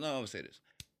I'm gonna say this.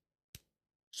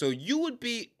 So you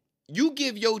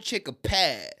give your chick a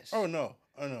pass. Oh no.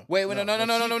 Wait, no.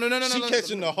 She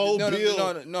catching the whole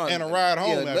bill and a ride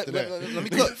home after that. Let me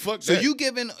cook. Fuck So that. you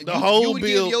giving The whole would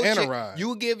bill give your and a chick, ride. You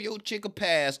would give your chick a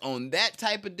pass on that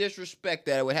type of disrespect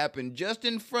that would happen just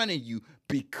in front of you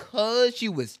because she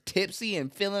was tipsy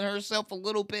and feeling herself a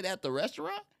little bit at the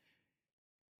restaurant?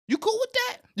 You cool with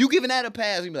that? You giving that a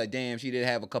pass? You be like, damn, she did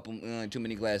have a couple too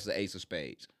many glasses of Ace of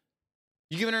Spades.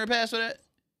 You giving her a pass for that?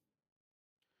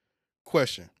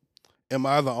 Question: am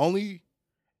I the only?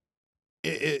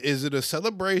 Is it a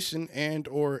celebration and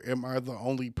or am I the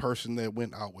only person that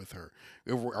went out with her?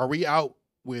 Are we out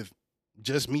with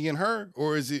just me and her,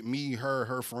 or is it me,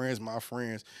 her friends, my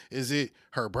friends? Is it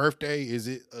her birthday? Is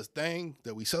it a thing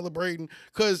that we celebrating?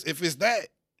 Because if it's that,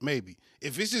 maybe.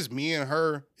 If it's just me and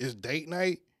her, it's date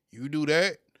night. You do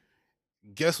that.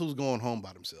 Guess who's going home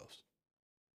by themselves?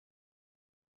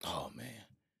 Oh man,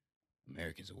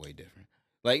 Americans are way different.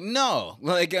 Like no, I'm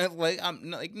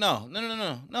like no.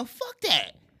 Fuck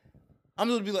that. I'm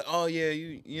gonna be like, oh yeah,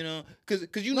 you know, cause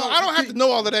you know, No, I don't have to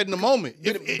know all of that in the moment.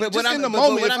 But Just I'm- in the but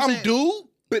moment, what if I'm I'm saying- dude.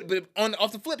 But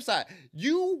off the flip side,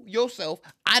 you yourself,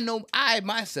 I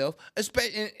myself,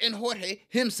 especially and Jorge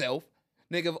himself,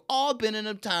 nigga, have all been in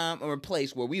a time or a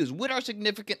place where we was with our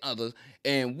significant others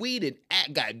and we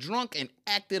got drunk and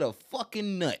acted a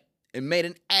fucking nut and made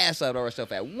an ass out of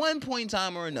ourselves at one point in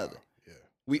time or another. Yeah.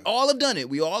 We all have done it.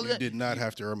 We all You did not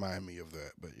have to remind me of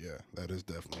that, but yeah, that has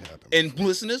definitely happened. And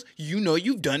listeners, you know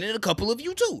you've done it, a couple of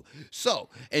you too. So,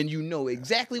 and you know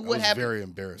exactly That what was happened. very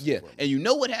embarrassing. Yeah, for me. and you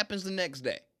know what happens the next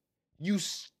day. You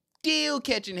still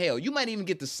catching hell. You might even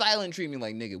get the silent treatment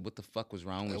like, nigga, what the fuck was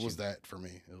wrong with That you? was that for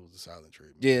me. It was the silent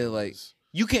treatment. Yeah, It like, was,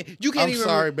 You can't I'm even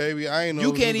sorry, baby. I ain't know. you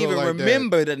it was can't gonna go even like that.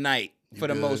 remember the night for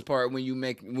the good. most part when you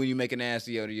make an ass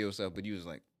out of yourself, but you was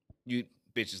like, you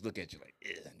bitches look at you like,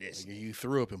 this. Nigga, you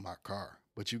threw up in my car,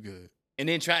 but you good. And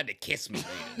then tried to kiss me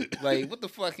later. Like, what the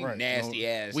fucking Right. nasty No,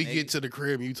 ass. We nigga. get to the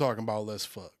crib and you talking about let's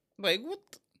fuck. like what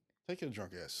the, Take your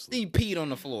drunk ass to sleep. he peed on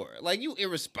the floor. Like, you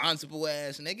irresponsible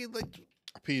ass nigga. Like,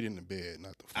 I peed in the bed,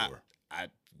 not the floor. I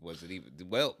wasn't even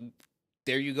well.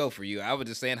 There you go for you. I was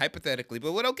just saying hypothetically,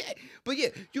 but what? Okay, but yeah,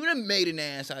 you done made an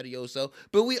ass out of yourself.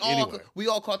 But we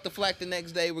all caught the flack the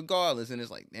next day, regardless. And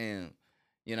it's like, damn,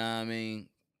 you know what I mean?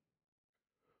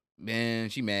 Man,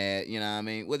 she mad. You know what I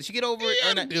mean? Whether she get over it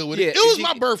or not, Deal with yeah, it. It was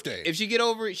my birthday. If she get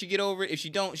over it, she get over it. If she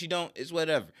don't, she don't. It's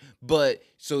whatever. But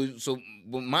so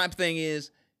my thing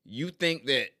is, you think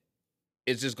that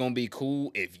it's just gonna be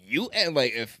cool if you and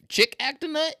like if chick act a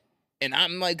nut and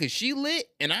I'm like, cause she lit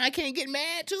and I can't get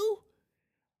mad too.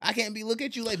 I can't be look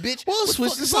at you like, bitch. Well, what the switch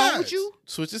fuck the is wrong sides. with you?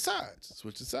 Switch the sides.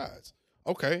 Switch the sides.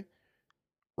 Okay.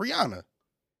 Rihanna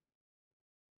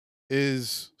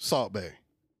is Salt Bay.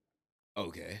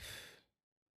 Okay.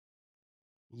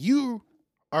 You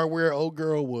are where old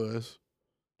girl was.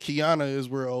 Kiana is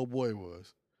where old boy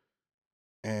was.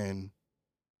 And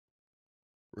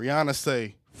Rihanna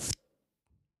say,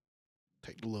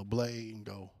 take the little blade and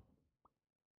go.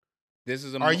 This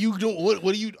is a Are you doing what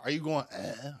are you going?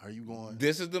 Are you going?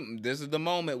 This is the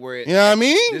moment where it, You know what I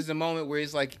mean? this is the moment where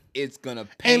it's like it's gonna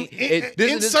And paint.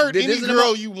 insert any is the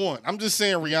girl you want. I'm just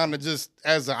saying Rihanna just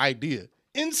as an idea.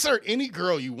 Insert any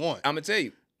girl you want. I'm gonna tell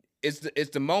you, it's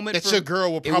the moment That for, your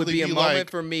girl will it would probably be a moment like,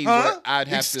 for me huh? where I'd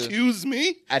have to Excuse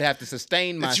me?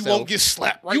 sustain That myself. you won't get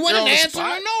slapped right You there want on an the answer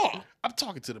spot? or no? I'm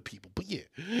talking to the people, but yeah.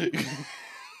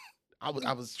 I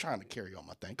was trying to carry on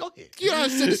my thing. Go ahead. You know, I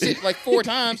said shit like 4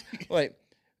 times. Like,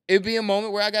 it'd be a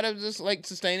moment where I gotta just like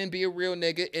sustain and be a real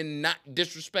nigga and not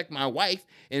disrespect my wife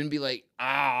and be like,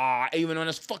 even on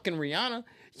this fucking Rihanna.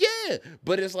 Yeah.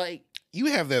 But it's like, you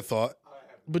have that thought,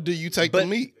 but do you take the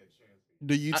meat?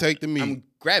 Do you take the meat? I'm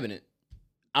grabbing it.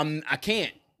 I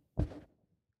can't.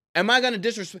 Am I gonna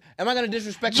disrespect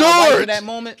my wife in that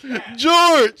moment?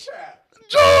 George.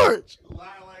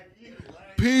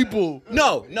 People.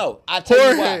 No. I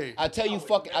tell you why. I tell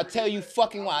you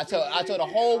fucking why. I tell the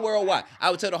whole world why.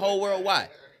 I would tell the whole world why.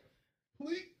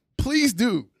 Please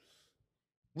do.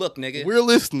 Look, nigga. We're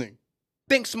listening.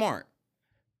 Think smart.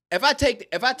 If I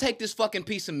take this fucking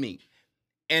piece of meat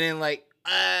and then like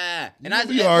and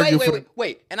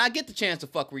wait, and I get the chance to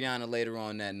fuck Rihanna later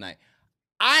on that night,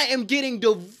 I am getting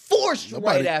divorced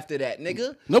right after that,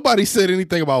 nigga. Nobody said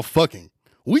anything about fucking.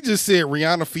 We just said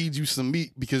Rihanna feeds you some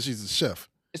meat because she's a chef.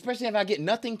 Especially if I get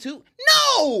nothing too.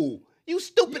 No, you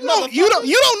stupid motherfucker. You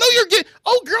don't know you're getting.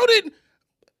 Oh, girl didn't.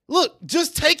 Look,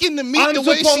 just taking the meat the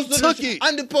way she took it.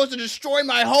 I'm supposed to destroy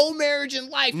my whole marriage and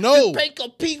life. No. To take a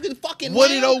piece of fucking what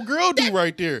did old girl do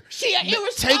right there? She an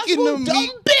irresponsible dumb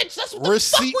bitch. That's what the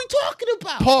fuck we talking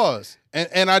about. Pause.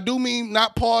 And I do mean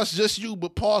not pause just you,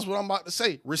 but pause what I'm about to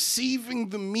say. Receiving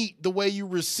the meat the way you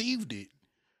received it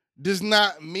does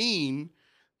not mean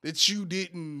that you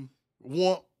didn't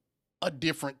want a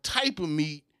different type of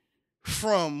meat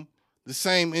from the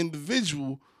same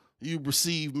individual you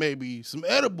received maybe some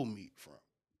edible meat from.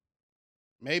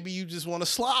 Maybe you just want to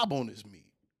slob on this meat.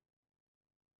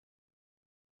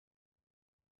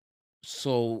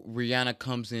 So Rihanna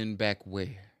comes in back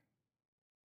where?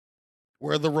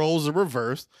 Where the roles are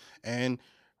reversed and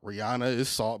Rihanna is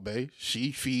Salt Bae.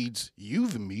 She feeds you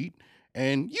the meat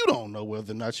and you don't know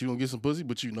whether or not you're going to get some pussy,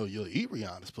 but you know you'll eat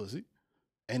Rihanna's pussy.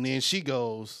 And then she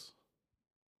goes,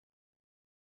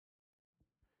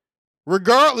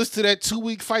 regardless to that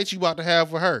 2-week fight you about to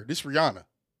have with her, this Rihanna,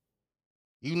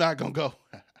 you not going to go.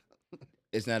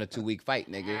 It's not a 2-week fight,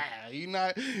 nigga. You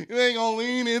ain't gonna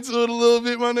lean into it a little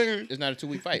bit, my nigga. It's not a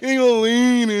 2-week fight. You ain't gonna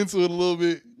lean into it a little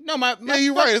bit. No, yeah,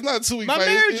 you're right. It's not a 2-week fight. My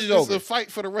marriage is over. It's a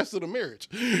fight for the rest of the marriage.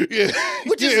 Yeah,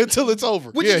 until it's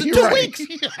over. Which yeah, is you're 2 right. weeks.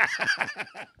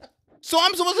 So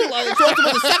I'm supposed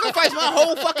to sacrifice my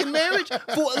whole fucking marriage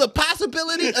for the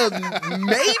possibility of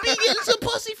maybe getting some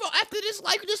pussy for after this,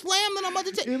 like this lamb that I'm about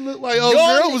to take. It looked like old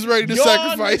girl was ready to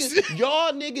sacrifice.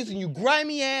 Y'all niggas and you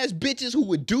grimy ass bitches who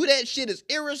would do that shit is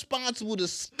irresponsible,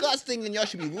 disgusting, and y'all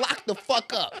should be locked the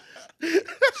fuck up.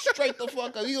 Straight the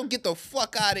fuck up. You gonna get the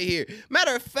fuck out of here.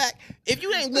 Matter of fact, if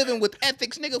you ain't living with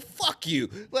ethics, nigga, fuck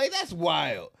you. Like, that's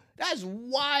wild. That's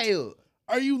wild.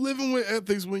 Are you living with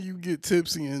ethics when you get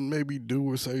tipsy and maybe do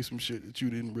or say some shit that you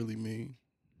didn't really mean?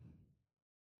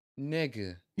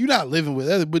 Nigga. You're not living with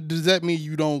ethics, but does that mean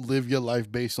you don't live your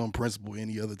life based on principle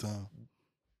any other time?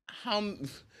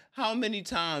 How many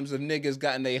times have niggas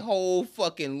gotten their whole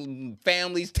fucking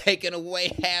families taken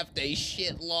away, half their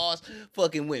shit lost,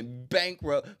 fucking went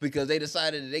bankrupt because they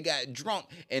decided that they got drunk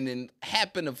and then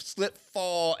happened to slip,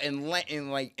 fall, and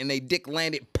they dick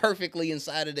landed perfectly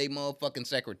inside of their motherfucking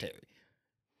secretary.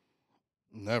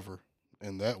 Never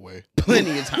in that way.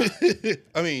 Plenty of times.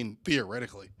 I mean,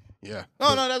 theoretically, yeah.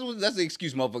 No, that's the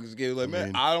excuse motherfuckers give. Like,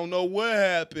 man, I don't know what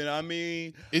happened. I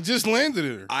mean, it just landed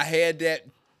in her. I had that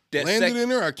landed in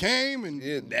her. I came and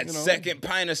second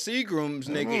pint of Seagrams,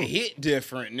 nigga, hit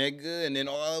different, nigga, and then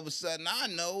all of a sudden I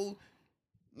know.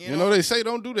 You know they say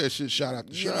don't do that shit. Shot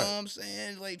after shot. You know what I'm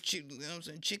saying? Like, chick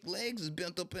legs is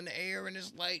bent up in the air, and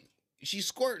it's like she's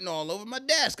squirting all over my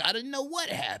desk. I didn't know what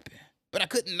happened. But I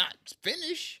could not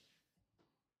finish.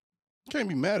 Can't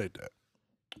be mad at that.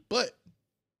 But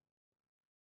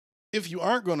if you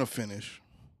aren't going to finish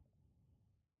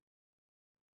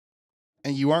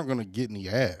and you aren't going to get in the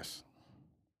ass,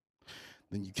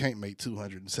 then you can't make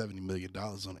 $270 million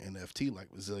on an NFT like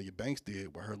Azealia Banks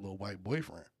did with her little white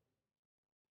boyfriend.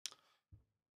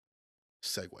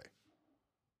 Segue.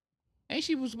 Ain't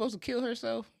she was supposed to kill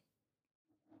herself?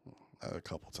 A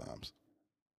couple times.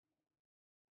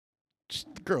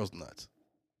 The girl's nuts.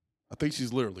 I think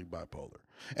she's literally bipolar.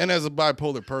 And as a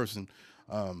bipolar person,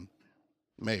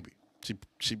 maybe.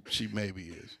 She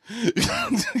maybe is.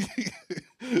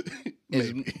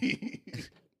 Maybe.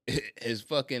 As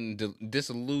fucking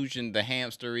disillusioned the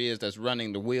hamster is that's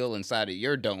running the wheel inside of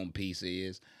your dome piece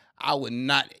is, I would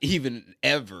not even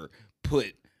ever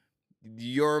put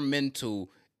your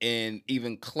mental and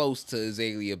even close to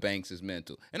Azealia Banks'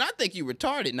 mental. And I think you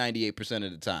retarded 98%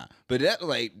 of the time. But that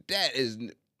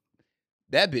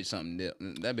bitch something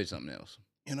else.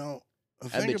 You know, the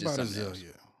thing about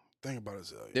Azealia Think about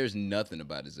Azalea. There's nothing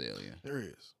about Azalea. There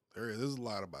is. There's a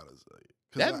lot about Azalea.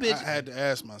 That bitch. I had to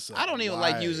ask myself. I don't even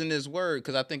why? like using this word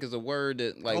because I think it's a word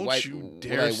that like Don't white. you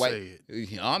dare like, white, say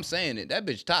it. I'm saying it. That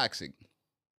bitch toxic.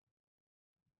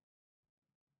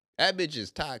 That bitch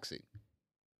is toxic.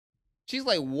 She's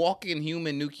like walking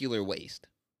human nuclear waste.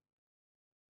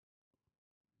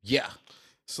 Yeah.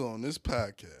 So on this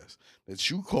podcast that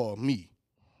you call me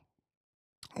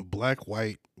a black,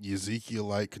 white,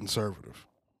 Ezekielite conservative,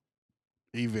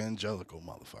 evangelical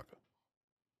motherfucker,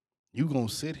 you gonna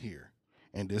sit here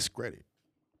and discredit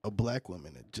a black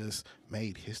woman that just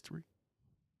made history?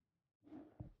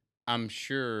 I'm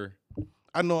sure.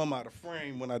 I know I'm out of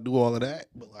frame when I do all of that,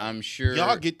 but like, I'm sure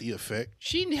y'all get the effect.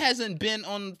 She hasn't been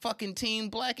on fucking Team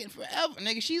Black in forever,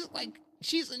 nigga. She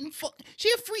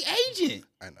a free agent.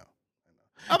 I know.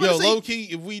 Yo, low key,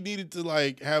 if we needed to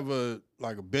like have a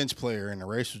bench player in the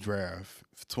racial draft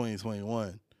for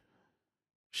 2021,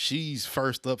 she's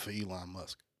first up for Elon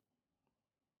Musk.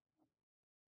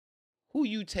 Who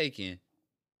you taking?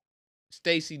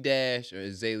 Stacey Dash or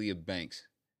Azalea Banks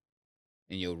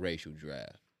in your racial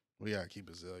draft? We gotta keep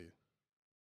Azalea.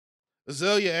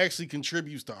 Azalea actually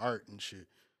contributes to art and shit.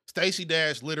 Stacey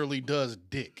Dash literally does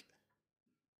dick.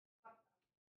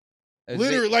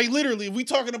 Literally, if we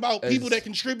talking about people that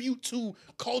contribute to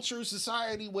culture,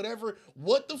 society, whatever,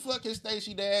 what the fuck has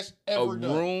Stacey Dash ever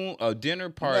done? A dinner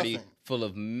party Nothing. full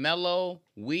of mellow,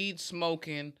 weed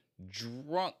smoking,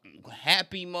 drunk,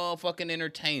 happy motherfucking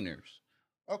entertainers.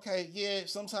 Okay, yeah,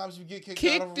 sometimes you get kicked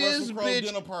out of a Russell Crowe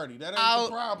dinner party. That ain't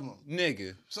the problem.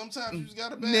 Nigga. Sometimes you just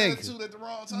got a bad attitude at the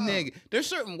wrong time. Nigga. There's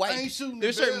certain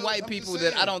white people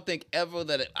that I don't think ever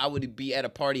that I would be at a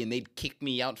party and they'd kick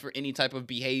me out for any type of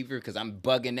behavior because I'm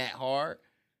bugging that hard.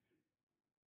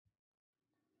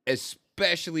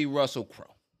 Especially Russell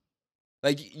Crowe.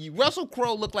 Like, Russell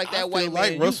Crowe looked like that white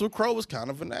man. Russell Crowe was kind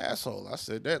of an asshole. I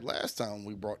said that last time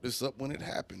we brought this up when it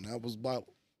happened. That was about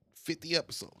 50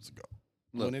 episodes ago.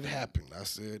 When it happened, I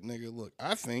said, nigga, look,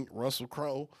 I think Russell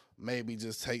Crowe maybe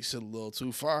just takes shit a little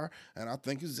too far, and I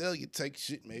think Azalea takes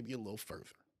shit maybe a little further.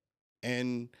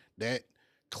 And that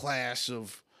clash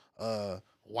of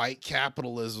white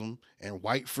capitalism and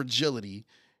white fragility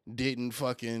didn't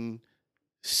fucking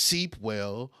seep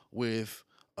well with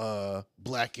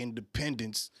black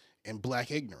independence and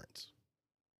black ignorance,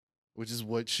 which is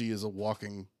what she is a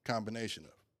walking combination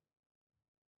of.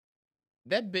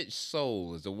 That bitch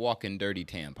soul is a walking dirty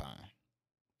tampon.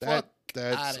 That's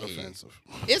offensive.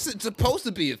 It's supposed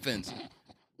to be offensive.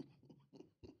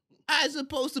 It's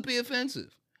supposed to be offensive.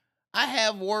 I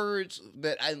have words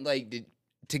that I like that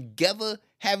together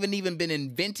haven't even been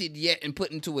invented yet and put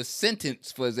into a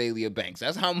sentence for Azalea Banks.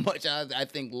 That's how much I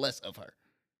think less of her.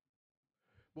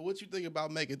 But what you think about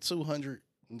making $270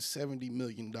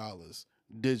 million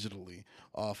digitally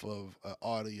off of an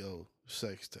audio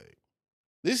sex tape?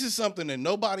 This is something that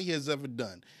nobody has ever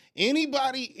done.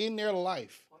 Anybody in their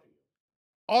life,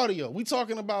 audio, we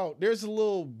talking about there's a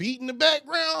little beat in the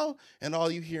background and all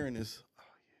you hearing is,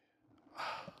 oh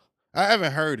yeah. I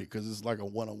haven't heard it because it's like a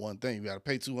one-on-one thing. You got to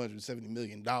pay $270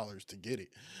 million to get it.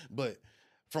 But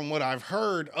from what I've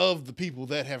heard of the people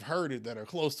that have heard it that are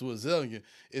close to Azalea,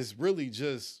 it's really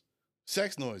just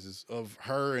sex noises of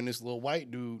her and this little white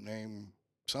dude named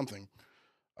something.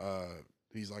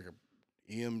 He's like a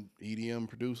EDM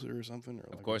producer or something, or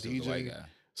like of course, a DJ, it's a white guy.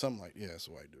 Something like it's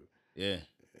a white dude. Yeah.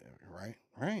 Right.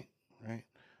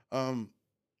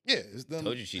 Yeah, it's them.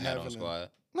 Told you she not on Squad.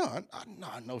 No,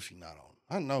 I know she not on.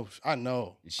 I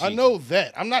know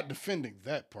that. I'm not defending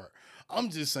that part. I'm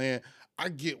just saying I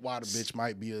get why the bitch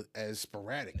might be as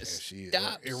sporadic as she is,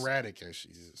 or erratic as she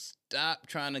is. Stop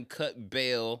trying to cut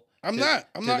bail. I'm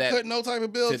not cutting no type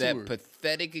of bail to that her.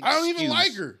 Pathetic excuse. I don't even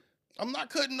like her. I'm not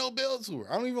cutting no bail to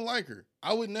her. I don't even like her.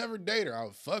 I would never date her. I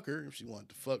would fuck her if she wanted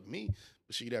to fuck me,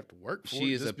 but she'd have to work for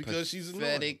it just because she's annoying.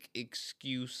 Pathetic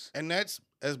excuse. And that's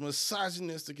as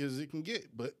misogynistic as it can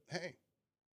get, but hey.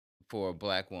 For a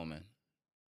black woman.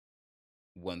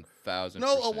 1,000%.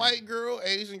 No, a white girl,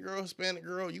 Asian girl, Hispanic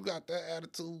girl, you got that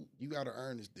attitude, you got to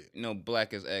earn this dick.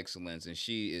 Black is excellence, and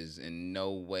she is in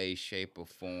no way, shape, or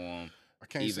form I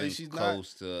can't even say she's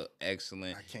close to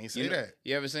excellent. I can't say that.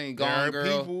 You ever seen Gone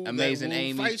Girl? Amazing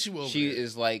Amy. Fight you over she that.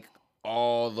 is like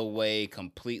all the way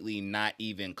completely not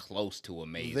even close to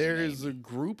amazing. There is a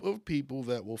group of people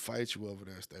that will fight you over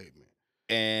that statement.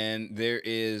 And there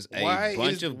is a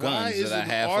bunch of guns that I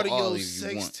have for all of you.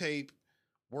 Sex tape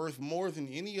worth more than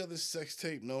any other sex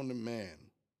tape known to man?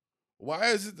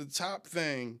 Why is it the top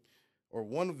thing or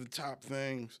one of the top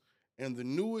things and the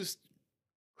newest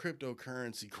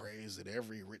cryptocurrency craze that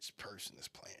every rich person is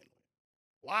playing with?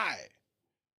 Why?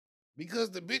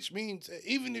 Because the bitch means,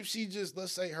 even if she just,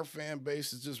 let's say her fan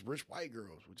base is just rich white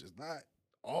girls, which is not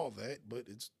all that, but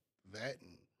it's that.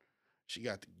 And she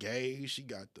got the gay, she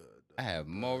got I have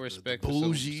more respect for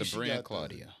bougie, Sabrina and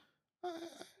Claudia.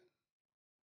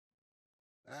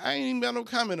 I ain't even got no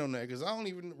comment on that because I don't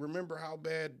even remember how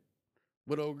bad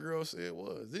what old girl said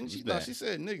was. Didn't she? No, she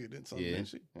said nigga, didn't something, didn't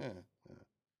she? Yeah.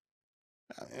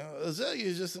 Azalea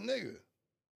is just a nigga.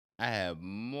 I have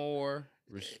more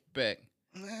respect.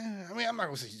 I mean, I'm not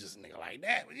gonna say she's just a nigga like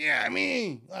that, but yeah, I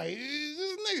mean, like, she's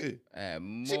just a nigga. I have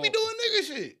more, she be doing nigga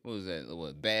shit. What was that?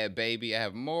 What, Bad Baby? I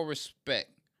have more respect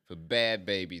for Bad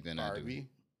Baby than Barbie. I do.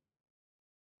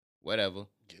 Whatever.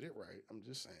 Get it right. I'm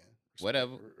just saying.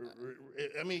 Whatever.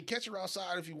 I mean, catch her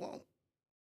outside if you want.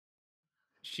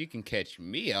 She can catch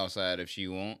me outside if she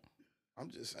want. I'm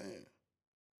just saying.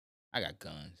 I got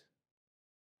guns.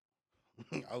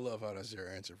 I love how that's your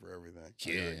answer for everything.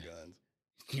 Yeah. I got guns.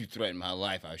 You threaten my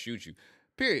life, I'll shoot you.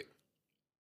 Period.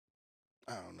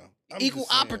 I don't know. Equal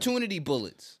opportunity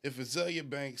bullets. If Azalea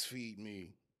Banks feed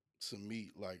me some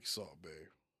meat like Salt Bae,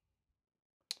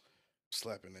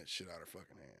 slapping that shit out her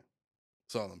fucking hand.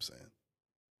 That's all I'm saying.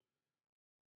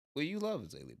 Well, you love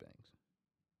Azalea Banks.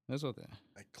 That's okay.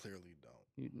 I clearly don't.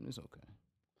 It's okay.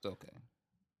 It's okay.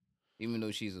 Even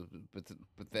though she's a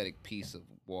pathetic piece of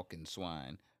walking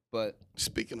swine. But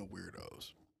speaking of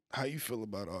weirdos, how you feel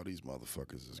about all these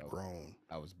motherfuckers is grown?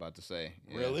 I was about to say.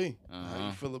 Yeah. Really? How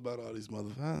you feel about all these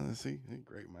motherfuckers? See,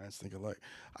 great minds think alike.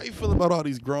 How you feel about all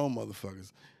these grown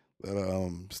motherfuckers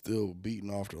that still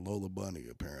beating off to Lola Bunny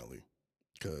apparently?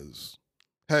 Because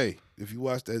hey, if you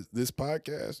watch this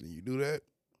podcast and you do that,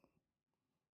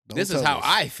 this is how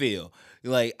I feel.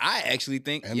 Like I actually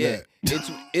think,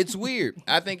 it's weird.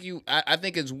 I think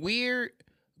it's weird,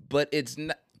 but it's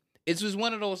not. It's just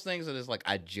one of those things that it's like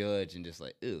I judge and just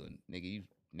like, ew, nigga, you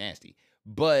nasty.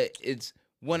 But it's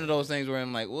one of those things where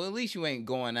I'm like, well, at least you ain't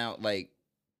going out like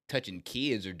touching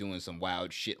kids or doing some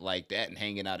wild shit like that and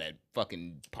hanging out at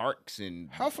fucking parks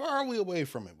and. How far are we away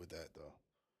from it with that though?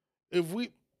 If we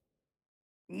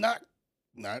not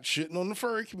shitting on the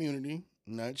furry community,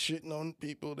 not shitting on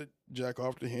people that jack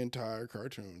off the hentai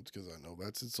cartoons, because I know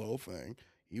that's its whole thing.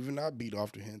 Even I beat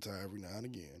off the hentai every now and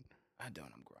again. I don't.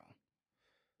 I'm grown.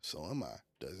 So am I.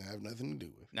 Doesn't have nothing to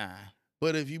do with. Nah.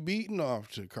 But if you beating off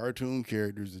to cartoon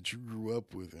characters that you grew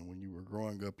up with and when you were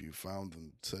growing up you found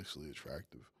them sexually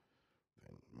attractive,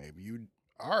 then maybe you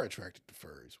are attracted to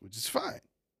furries, which is fine.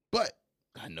 But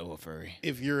I know a furry.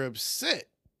 If you're upset,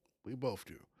 we both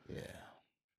do. Yeah.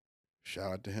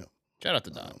 Shout out to him. Shout out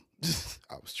to Don.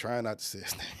 I was trying not to say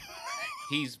his name.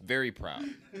 He's very proud.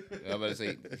 I'm about to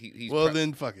say he's well.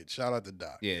 Then fuck it. Shout out to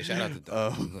Doc. Yeah, shout out to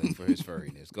Doc for his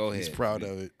furriness. Go ahead. He's proud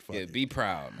of it. Fuck it. Be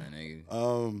proud,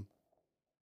 man.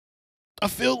 I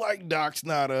feel like Doc's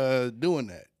not doing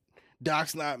that.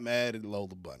 Doc's not mad at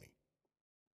Lola Bunny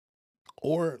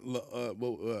or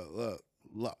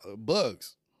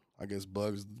Bugs. I guess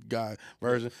Bugs the guy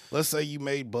version. Let's say you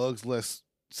made Bugs less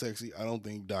sexy. I don't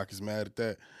think Doc is mad at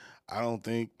that. I don't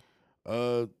think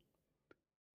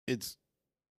it's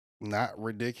not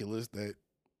ridiculous that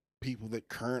people that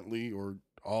currently or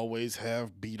always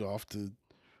have beat off to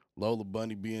Lola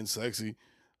Bunny being sexy.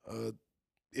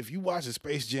 If you watch a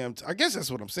Space Jam, I guess that's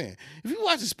what I'm saying. If you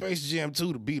watch a Space Jam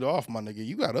 2 to beat off, my nigga,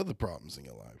 you got other problems in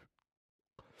your life.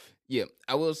 Yeah,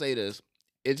 I will say this.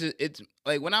 It's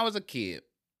like when I was a kid,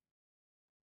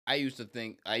 I used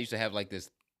to have like this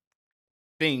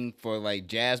thing for like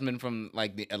Jasmine from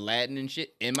like the Aladdin and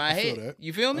shit in my head. That.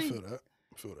 You feel me? I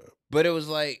feel that. But it was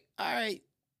like, all right,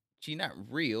 she not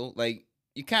real. Like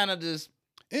you kind of just.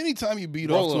 Anytime you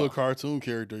beat off to a cartoon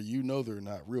character, you know they're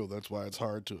not real. That's why it's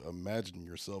hard to imagine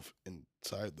yourself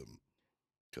inside them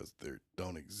because they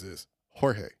don't exist.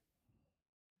 Jorge.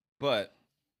 But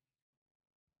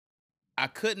I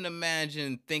couldn't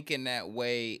imagine thinking that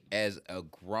way as a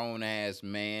grown-ass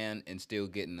man and still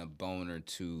getting a boner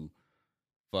to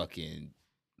fucking,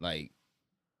 like,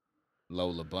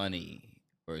 Lola Bunny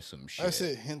or some shit. I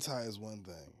said hentai is one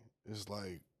thing. It's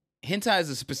like... hentai is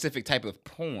a specific type of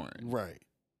porn. Right.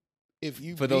 If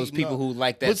you for those people who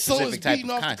like that specific type of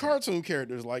content. But so is beating off the cartoon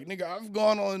characters. Like, nigga, I've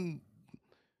gone on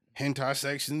hentai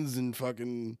sections and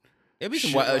fucking... There'd be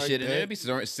some wild shit in there. There'd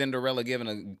be Cinderella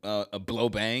giving a blow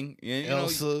bang. You know?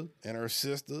 Elsa and her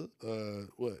sister,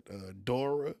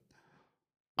 Dora.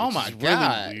 Oh my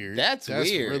God, really that's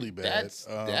weird. Really bad.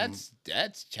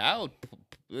 That's child.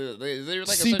 Is there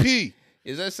like CP?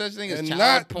 Is there such thing as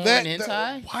child porn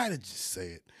hentai? Why did you say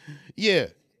it? Yeah,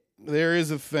 there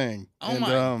is a thing. Oh my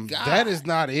God, that is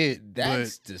not it.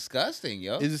 That's disgusting,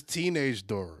 yo. It's teenage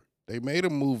Dora. They made a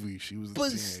movie. She was a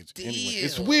But teenager. still, Anyway,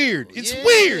 it's weird. It's yeah,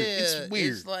 weird. It's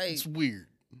weird. It's like it's weird.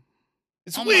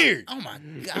 It's oh weird. Oh my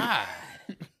god.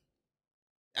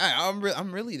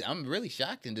 I'm really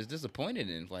shocked and just disappointed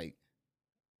in like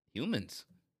humans.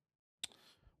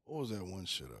 What was that one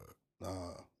shit? Nah,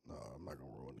 I'm not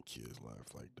gonna ruin the kid's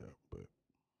life like that. But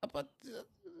How about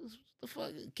the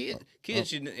fuck kids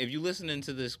should, if you listening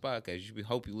to this podcast,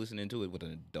 hope you listening to it with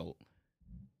an adult.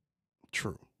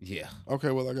 True. Yeah.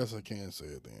 Okay, well I guess I can say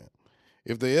it then.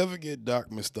 If they ever get Doc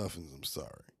McStuffins, I'm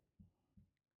sorry.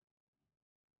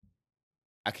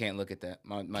 I can't look at that.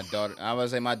 My daughter, I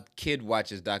was say my kid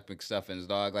watches Doc McStuffins,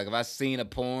 dog. Like if I seen a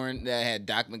porn that had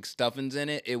Doc McStuffins in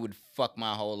it, it would fuck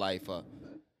my whole life up.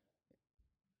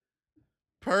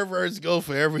 Perverts go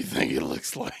for everything it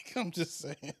looks like. I'm just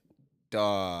saying.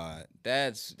 Dog,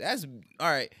 that's all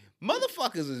right.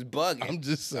 Motherfuckers is bugging. I'm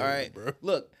just saying, all right, bro.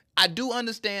 Look, I do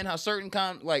understand how certain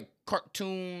like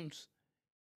cartoons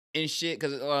and shit.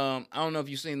 Because I don't know if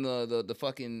you've seen the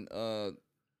fucking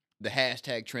the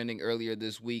hashtag trending earlier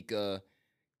this week.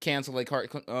 Canceling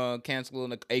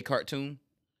a cartoon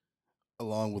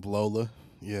Along with Lola.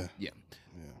 Yeah.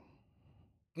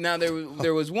 Now there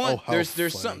was one. There's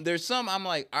funny. some. I'm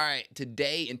like, all right,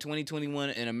 today in 2021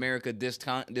 in America, this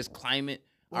climate,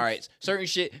 all right, certain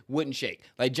shit wouldn't shake.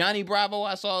 Like Johnny Bravo,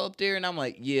 I saw up there, and I'm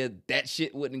like, yeah, that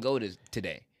shit wouldn't go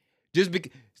today, just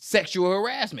because sexual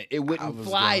harassment, it wouldn't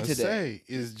fly today. Say,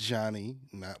 is Johnny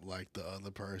not like the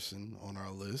other person on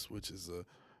our list, which is a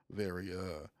very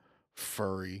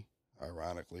furry,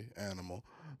 ironically, animal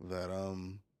that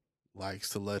likes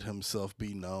to let himself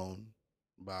be known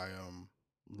by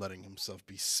letting himself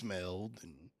be smelled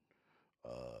and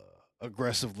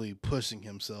aggressively pushing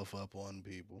himself up on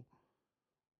people.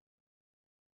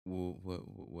 Well,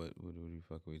 what the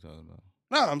fuck are we talking about?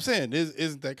 No, I'm saying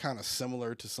isn't that kind of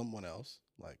similar to someone else,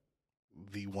 like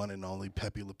the one and only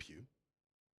Pepe Le Pew?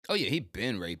 Oh yeah, he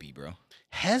been rapey, bro.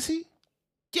 Has he?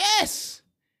 Yes.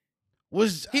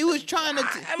 He was trying to?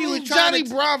 Johnny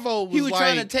Bravo. He was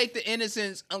trying to take the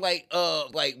innocence, like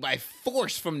by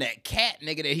force from that cat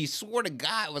nigga that he swore to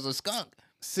God was a skunk.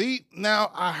 See, now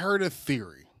I heard a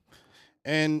theory,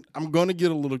 and I'm gonna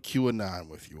get a little QAnon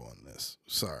with you on this.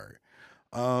 Sorry.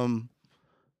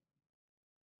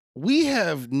 We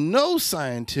have no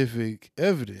scientific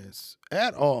evidence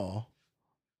at all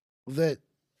that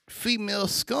female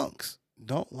skunks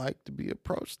don't like to be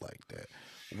approached like that.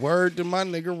 Word to my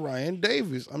nigga Ryan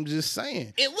Davis. I'm just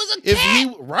saying. It was a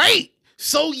cat. Right.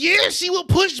 So yeah, she would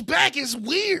push back. It's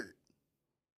weird.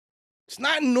 It's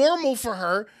not normal for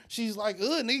her. She's like,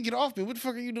 ugh, nigga, get off me. What the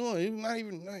fuck are you doing? You're not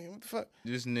even, what the fuck?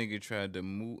 This nigga tried to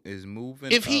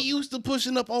moving. If he used to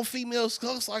pushing up on female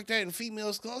skunks like that, and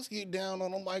female skunks get down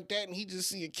on him like that, and he just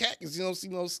see a cat because he don't see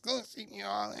no skunks,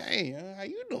 hey, how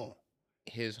you doing?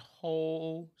 His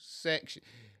whole section.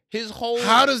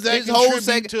 How does that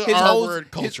contribute to our word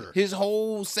culture? His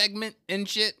whole segment and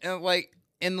shit, and like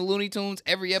in the Looney Tunes,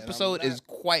 every episode is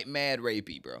quite mad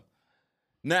rapey, bro.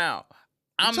 Now,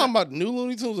 I'm talking about new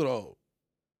Looney Tunes at all.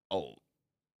 Old.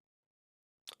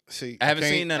 See, I haven't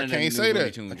seen none of the new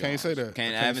Looney Tunes. I can't say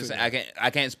that. I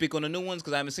can't speak on the new ones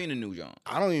because I haven't seen the new John.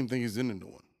 I don't even think he's in the new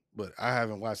one, but I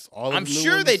haven't watched all of the I'm new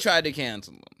sure ones. they tried to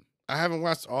cancel them. I haven't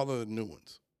watched all the new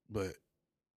ones, but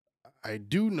I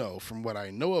do know from what I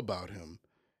know about him.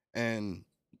 And,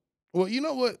 well, you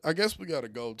know what? I guess we got to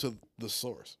go to the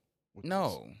source.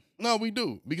 No, we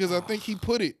do. Because I think he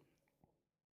put it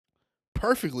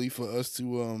perfectly for us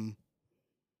to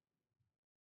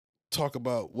talk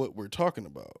about what we're talking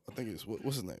about. I think it's,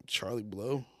 what's his name? Charlie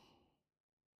Blow?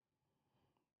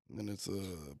 And then it's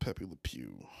Pepe Le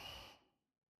Pew.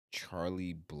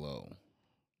 Charlie Blow.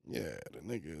 Yeah, the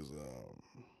nigga is...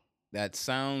 That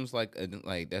sounds like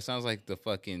the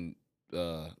fucking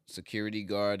security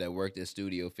guard that worked at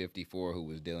Studio 54 who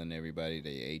was dealing everybody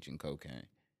their H and cocaine.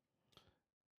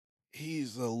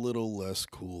 He's a little less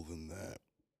cool than that.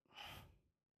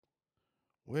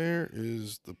 Where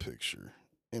is the picture?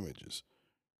 Images.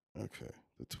 Okay.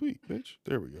 The tweet, bitch.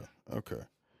 There we go. Okay.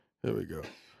 Here we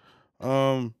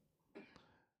go.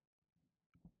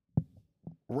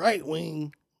 Right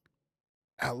wing.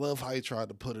 I love how he tried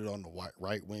to put it on the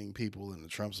right wing people and the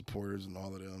Trump supporters and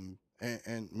all of them.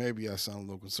 And maybe I sound a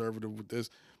little conservative with this,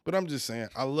 but I'm just saying,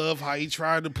 I love how he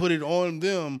tried to put it on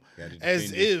them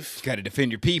as if... You got to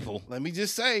defend your people. Let me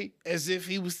just say, as if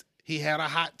he had a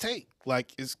hot take.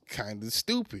 Like, it's kind of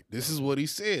stupid. This is what he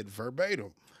said,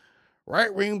 verbatim.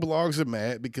 Right-wing blogs are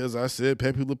mad because I said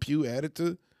Pepe Le Pew added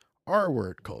to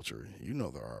R-word culture. You know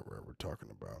the R-word we're talking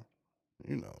about.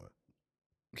 You know it.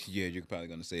 Yeah, you're probably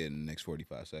going to say it in the next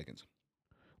 45 seconds.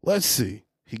 Let's see.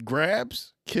 He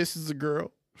grabs, kisses a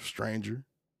girl, stranger,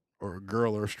 or a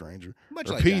girl or a stranger, Much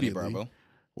like Johnny repeatedly, Bravo.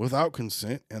 without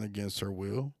consent and against her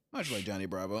will. Much like Johnny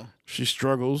Bravo. She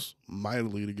struggles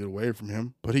mightily to get away from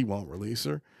him, but he won't release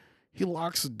her. He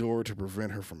locks the door to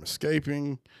prevent her from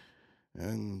escaping,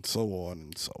 and so on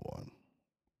and so on.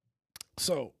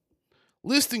 So,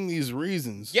 listing these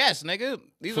reasons. Yes, nigga.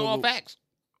 These are all facts.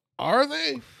 Are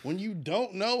they? When you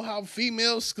don't know how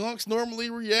female skunks normally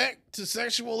react to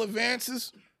sexual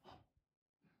advances?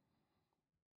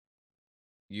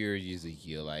 You're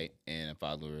Ezekielite and a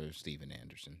follower of Steven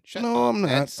Anderson. No, I'm not.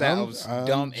 That sounds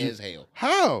dumb as hell.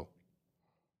 How?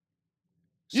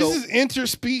 So, This is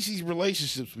interspecies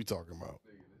relationships we talking about.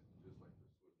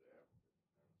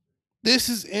 This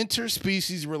is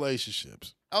interspecies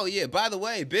relationships. oh yeah, by the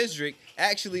way, Bizdrick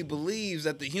actually believes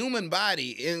that the human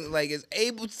body is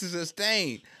able to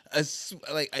sustain a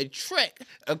trek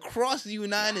across the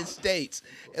United States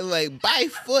by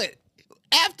foot.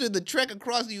 After the trek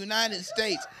across the United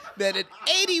States, that an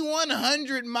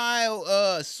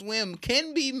 8,100-mile swim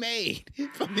can be made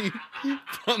from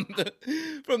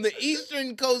the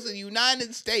eastern coast of the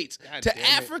United States to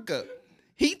Africa.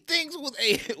 He thinks with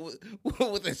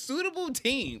a suitable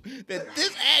team that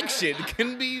this action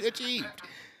can be achieved.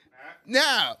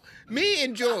 Now, me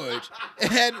and George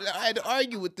had to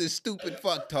argue with this stupid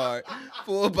fucktard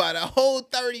for about a whole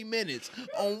 30 minutes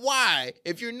on why,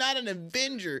 if you're not an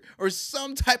Avenger or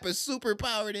some type of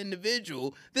superpowered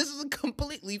individual, this is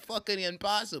completely fucking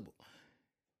impossible.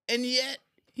 And yet,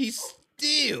 he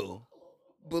still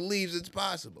believes it's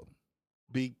possible.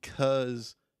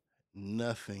 Because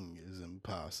nothing is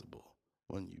impossible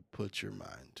when you put your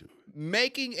mind to it.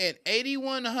 Making an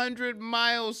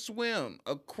 8,100-mile swim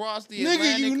across the Nigga,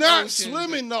 Atlantic you not Ocean.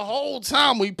 swimming the whole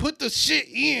time. We put the shit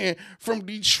in from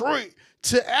Detroit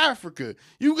to Africa.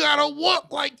 You gotta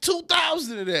walk like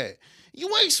 2,000 of that.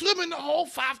 You ain't swimming the whole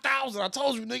 5,000. I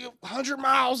told you, nigga, 100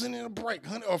 miles and then a break,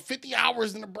 or 50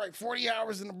 hours in a break, 40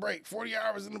 hours in a break, 40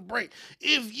 hours in a break.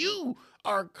 If you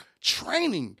are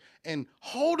training and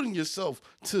holding yourself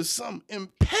to some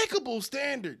impeccable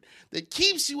standard that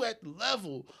keeps you at the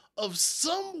level of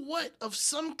somewhat of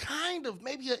some kind of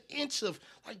maybe an inch of,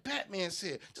 like Batman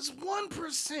said, just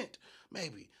 1%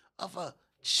 maybe of a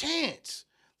chance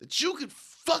that you could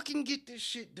fucking get this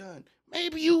shit done.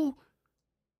 Maybe you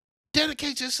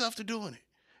dedicate yourself to doing it.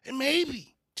 And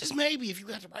maybe, just maybe, if you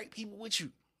got the right people with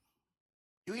you,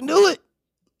 you can do it.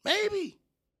 Maybe,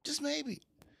 just maybe.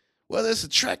 Whether it's a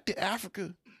trek to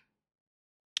Africa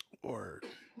or,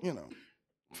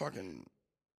 fucking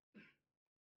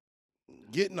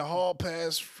getting the hall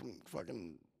pass from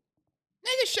fucking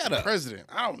Nigga, shut up. president.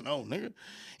 I don't know, nigga.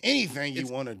 Anything you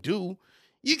want to do,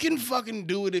 you can fucking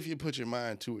do it if you put your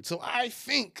mind to it. So I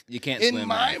think, You can't in swim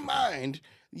my in mind,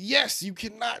 yes, you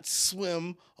cannot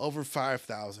swim over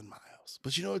 5,000 miles.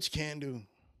 But you know what you can do?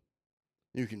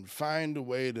 You can find a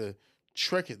way to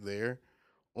trek it there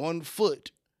on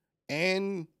foot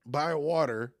and by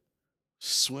water,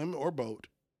 swim or boat,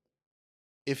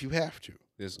 if you have to.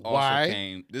 This also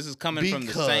Why? This is coming from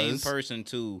the same Because person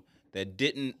too that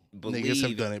didn't believe niggas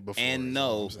have done it before, and is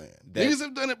all know I'm saying. that, Niggas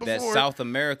have done it that before. South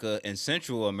America and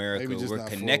Central America Maybe just were not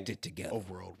for connected together. a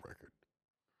world record.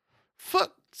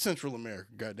 Fuck Central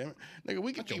America, goddammit. Nigga,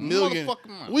 we can Shut be your motherfucking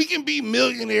mouth. we can be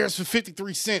millionaires for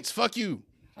 53 cents. Fuck you.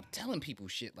 I'm telling people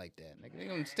shit like that, nigga. They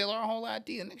gonna steal our whole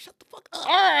idea, nigga. Shut the fuck up.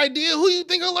 Our idea, who you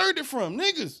think I learned it from?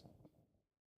 Niggas.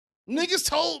 Niggas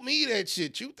told me that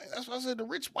shit. You think that's why I said the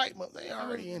rich white mother, they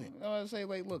already in it. I was say,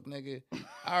 look, nigga,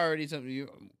 I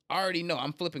already know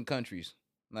I'm flipping countries.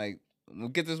 Like, we'll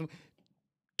give me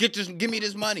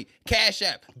this money. Cash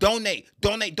App, donate,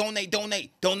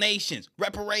 donations,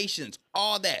 reparations,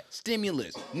 all that,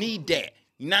 stimulus, need that.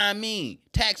 You know what I mean?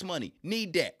 Tax money,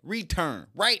 need that, return,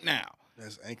 right now.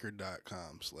 That's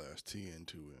anchor.com/TN2M313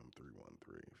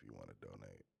 if you want to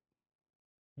donate.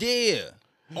 Yeah.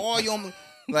 All your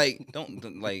don't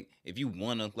if you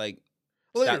wanna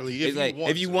Literally,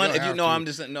 if you want if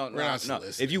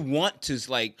you want to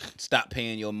stop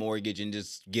paying your mortgage and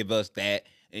just give us that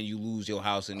and you lose your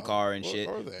house and car and shit,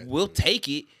 we'll take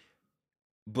it.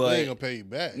 But they ain't gonna pay you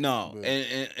back. No, but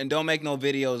and don't make no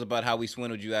videos about how we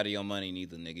swindled you out of your money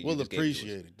neither, nigga. we'll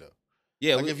appreciate it though.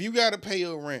 Yeah, like if you gotta pay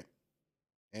your rent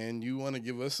and you want to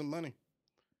give us some money,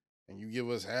 and you give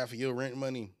us half of your rent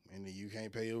money, and then you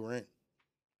can't pay your rent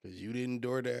because you didn't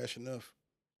DoorDash enough,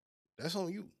 that's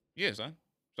on you. Yeah, son.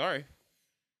 Sorry.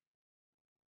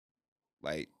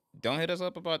 Like, don't hit us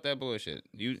up about that bullshit.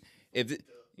 You know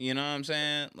what I'm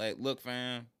saying? Like, look,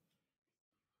 fam.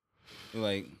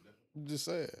 Like, Just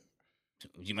say it.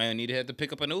 You might need to have to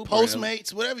pick up an Uber.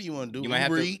 Postmates, whatever you want to do. You might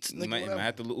Uber have to. Eats, You nigga, might whatever.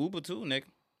 have to Uber too, nigga.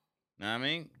 Know what I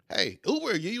mean? Hey,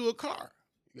 Uber give you a car.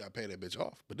 You gotta pay that bitch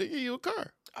off, but they give you a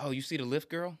car. Oh, you see the Lyft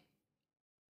girl?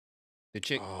 The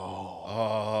chick. Oh,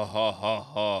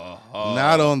 Oh.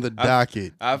 not on the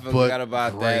docket. I forgot but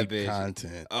about great that bitch.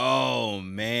 content. Oh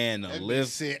man, the That Lyft. bitch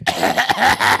said-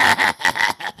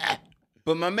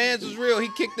 But my man's was real. He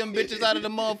kicked them bitches out of the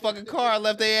motherfucking car,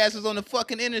 left their asses on the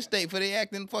fucking interstate for they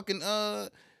acting fucking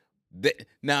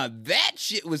now that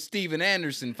shit was Steven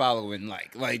Anderson following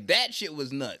like that shit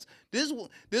was nuts. This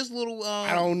little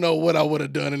I don't know what I would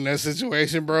have done in that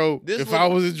situation, bro. This If little- I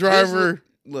was a driver,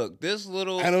 this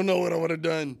little I don't know what I would have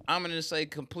done. I'm gonna say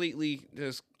completely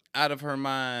just out of her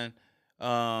mind,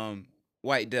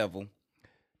 white devil.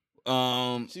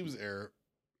 She was Arab.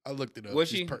 I looked it up. Was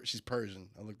she's she? She's Persian.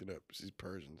 I looked it up. She's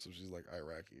Persian, so she's like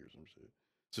Iraqi or some shit.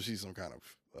 So she's some kind of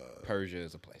Persia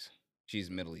is a place. She's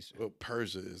Middle Eastern. Well,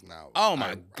 Persia is now. Oh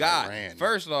my God! Iran.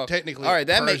 First off, technically, all right,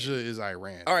 that Persia is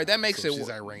Iran. All right, that makes so it she's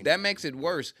Iranian. that makes it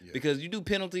worse Yeah. because you do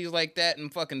penalties like that in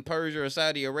fucking Persia or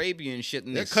Saudi Arabia and shit,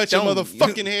 and They'll they cut your stone-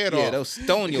 motherfucking head Yeah, off. they'll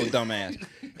stone your dumb ass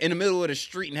in the middle of the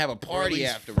street and have a Or at party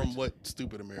least afterwards. From what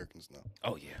stupid Americans know.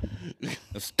 Oh yeah,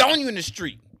 they'll stone you in the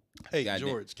street. Hey, Goddamn.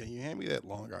 George, can you hand me that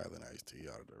Long Island iced tea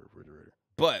out of the refrigerator?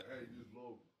 But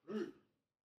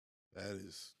That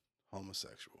is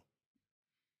homosexual.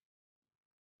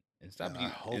 and stop And I you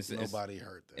hope nobody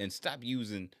heard that. and stop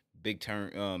using big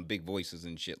voices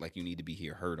and shit like you need to be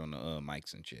heard on the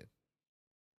mics and shit.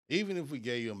 Even if we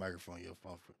gave you a microphone, your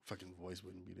fucking voice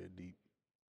wouldn't be that deep.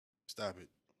 Stop it.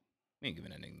 We ain't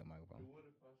giving that nigga no microphone.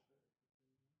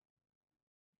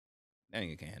 That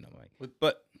nigga can't handle mic.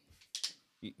 But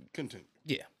Continue.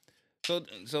 yeah. So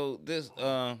this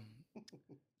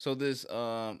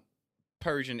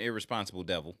Persian irresponsible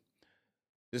devil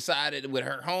decided with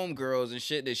her homegirls and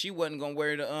shit that she wasn't gonna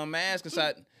wear the mask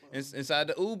inside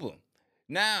the Uber.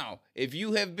 Now, if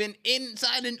you have been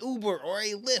inside an Uber or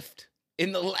a Lyft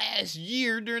in the last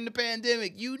year during the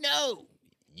pandemic, you know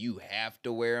you have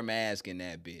to wear a mask in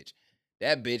that bitch.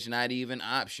 That bitch not even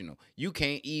optional. You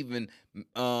can't even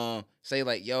say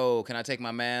like, yo, can I take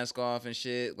my mask off and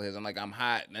shit? Because I'm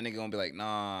hot. And that nigga gonna be like,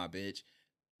 nah, bitch.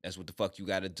 That's what the fuck you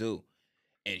gotta do.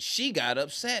 And she got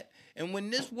upset. And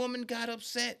when this woman got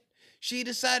upset, she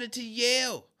decided to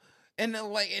yell and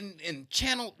and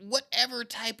channel whatever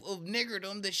type of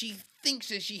niggerdom that she thinks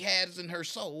that she has in her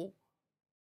soul,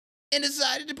 and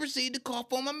decided to proceed to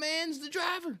cough on my man's the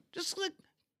driver. Just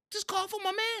cough on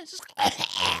my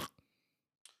man.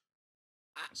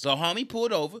 So homie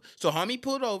pulled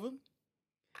over.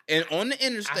 And on the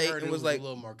interstate, I heard and it was was like, a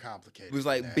little more complicated. was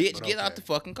like, than that, bitch, but get out okay. the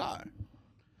fucking car.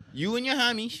 You and your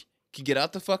homies can get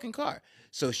out the fucking car.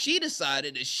 So she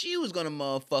decided that she was gonna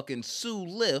motherfucking sue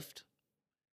Lyft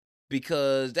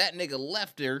because that nigga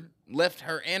left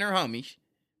her and her homies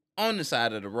on the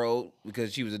side of the road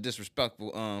because she was a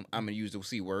disrespectful, I'm gonna use the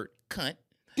C word, cunt.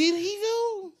 Did he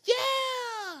though?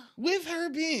 Yeah. With her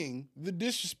being the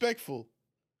disrespectful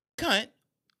Cunt.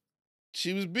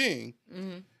 she was being,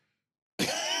 Mm-hmm.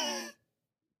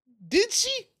 did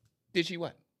she Did she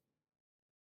what?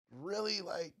 really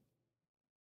like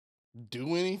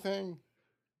do anything?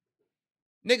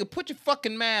 Nigga, put your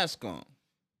fucking mask on.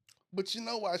 But you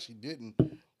know why she didn't?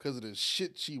 Because of the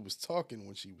shit she was talking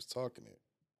when she was talking it.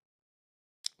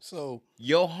 So,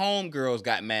 Your homegirls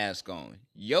got mask on.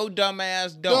 Yo dumb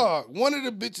ass don't. dog, one of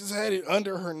the bitches had it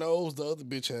under her nose. The other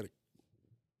bitch had it,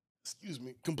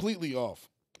 completely off.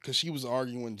 Because she was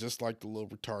arguing just like the little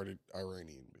retarded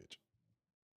Iranian bitch.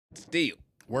 Still.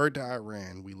 Word to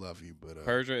Iran, we love you, but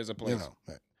Persia is a place. you know,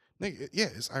 nigga, yeah,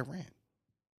 it's Iran.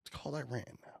 It's called Iran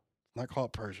now. It's not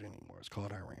called Persia anymore. It's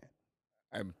called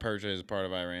Iran. Persia is a part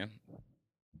of Iran?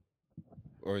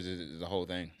 Or is it the whole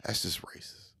thing? That's just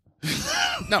racist.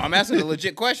 No, I'm asking a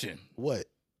legit question. What?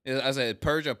 I said,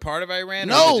 Persia a part of Iran?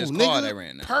 No, or is it just called nigga.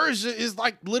 Iran now? Persia is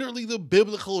like literally the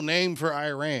biblical name for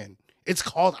Iran. It's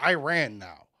called Iran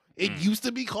now. It used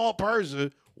to be called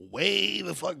Persia way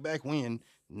the fuck back when.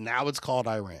 Now it's called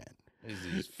Iran.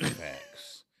 These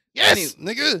facts. Yes,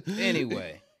 nigga.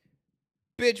 Anyway,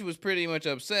 bitch was pretty much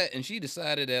upset, and she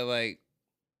decided that like,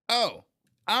 oh,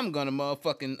 I'm gonna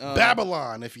motherfucking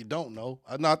Babylon, if you don't know.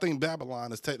 No, I think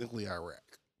Babylon is technically Iraq.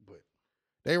 But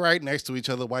they right next to each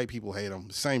other. White people hate them.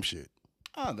 Same shit.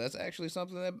 Oh, that's actually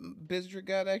something that Bizdrick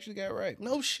actually got right.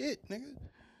 No shit, nigga.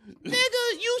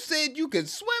 Nigga, you said you could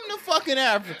swim to fucking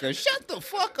Africa. Shut the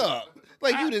fuck up.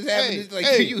 Like you just having this,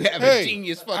 like you have a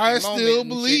genius fucking moment. I still and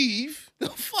believe. shit. The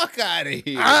fuck out of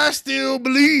here. I still You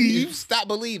believe. stop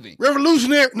believing.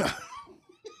 Revolutionary. No.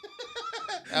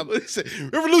 What is it?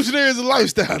 Revolutionary is a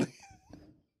lifestyle.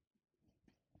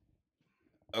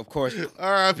 Of course.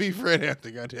 R.I.P. Fred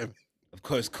Hampton, goddamn it. Of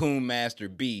course, Coon Master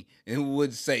B, who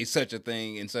would say such a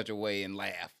thing in such a way and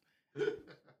laugh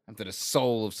after the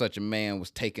soul of such a man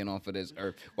was taken off of this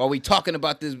earth. While we talking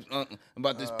about this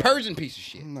Persian piece of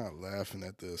shit. I'm not laughing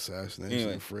at the assassination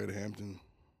Anyway. of Fred Hampton.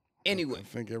 Anyway, I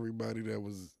think everybody that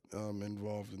was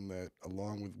involved in that,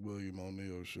 along with William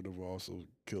O'Neill, should have also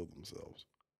killed themselves.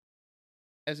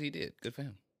 as he did, good for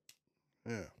him.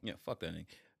 Yeah. Fuck that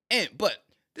nigga. But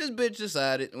this bitch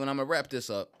decided when I'm gonna wrap this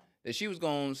up that she was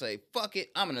gonna say, "Fuck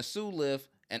it, I'm gonna sue Lyft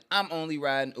and I'm only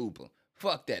riding Uber."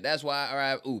 Fuck that. That's why I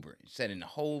ride Uber. She said in the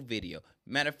whole video.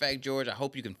 Matter of fact, George, I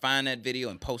hope you can find that video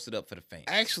and post it up for the fans.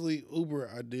 Actually, Uber,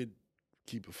 I did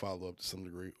keep a follow-up to some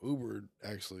degree. Uber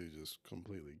actually just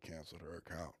completely canceled her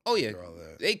account. Oh yeah, all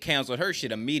that. they canceled her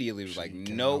shit immediately. It was like,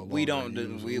 nope, we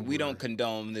don't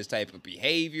condone this type of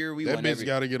behavior. That bitch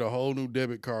got to get a whole new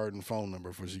debit card and phone number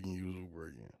before she can use Uber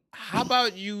again. How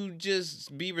about you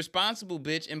just be responsible,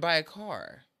 bitch, and buy a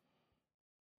car?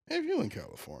 If you in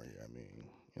California, I mean,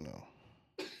 you know.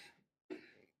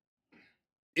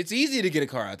 It's easy to get a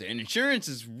car out there, and insurance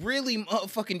is really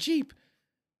motherfucking cheap.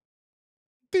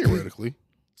 Theoretically.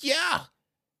 Yeah.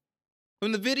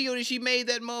 From the video that she made,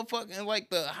 that motherfucking, like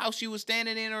the house she was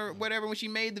standing in or whatever, when she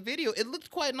made the video, it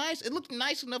looked quite nice. It looked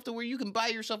nice enough to where you can buy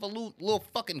yourself a little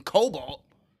fucking Cobalt.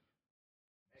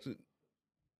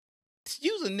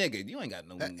 Use a nigga. You ain't got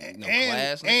no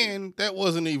class. And that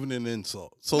wasn't even an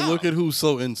insult. So No. look at who's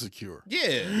so insecure.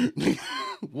 Yeah.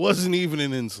 Wasn't even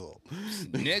an insult.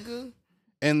 Nigga.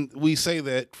 And we say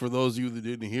that for those of you that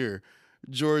didn't hear,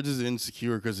 George is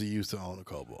insecure because he used to own a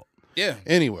Cobalt. Yeah.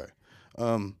 Anyway,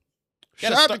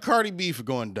 shout out to Cardi B for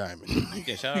going diamond.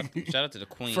 Yeah, shout out to the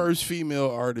queen. First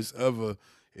female artist ever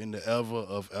in the ever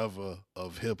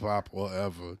of hip hop or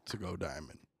ever to go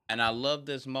diamond. And I love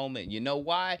this moment. You know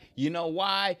why? You know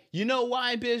why,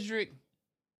 Bizdrick?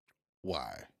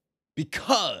 Why?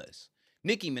 Because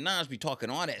Nicki Minaj be talking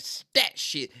all that stat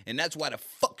shit, and that's why the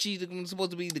fuck she's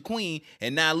supposed to be the queen.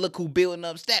 And now look who building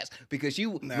up stats. Because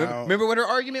remember what her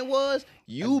argument was?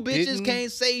 You bitches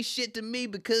can't say shit to me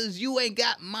because you ain't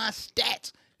got my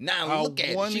stats. Now look at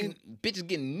it. Bitches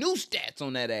getting new stats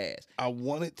on that ass. I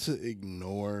wanted to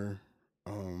ignore.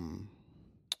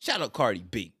 Shout out Cardi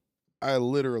B. I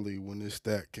literally, when this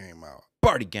stat came out,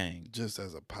 Party gang. just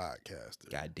as a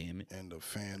podcaster, God damn it, and a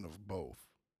fan of both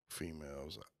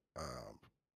females,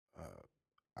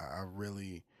 I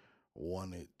really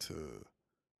wanted to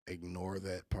ignore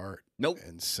that part. Nope.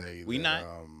 And say we that, not.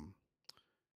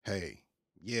 Hey,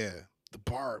 yeah, the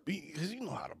Barb, because you know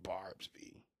how the Barbs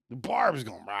be. The Barb's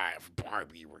gonna ride for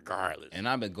Barbie regardless. And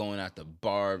I've been going after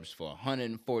Barbs for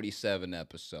 147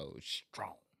 episodes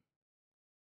strong.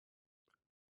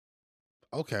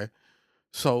 Okay,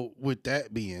 so with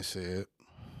that being said,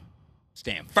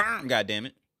 stand firm,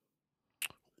 goddammit.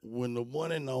 When the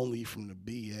one and only from the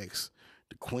BX,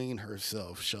 the queen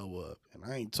herself, show up, and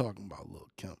I ain't talking about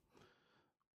Lil' Kim,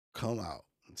 come out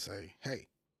and say, hey,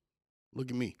 look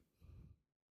at me.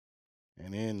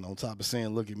 And then on top of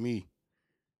saying, look at me,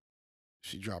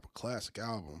 she drop a classic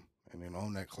album, and then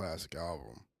on that classic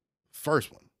album, first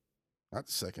one, not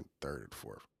the second, third, or the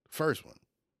fourth, the first one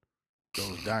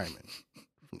goes diamond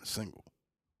from the single.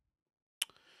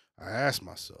 I asked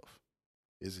myself,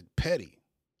 is it petty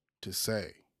to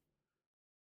say,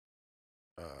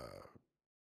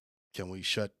 can we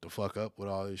shut the fuck up with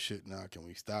all this shit now? Can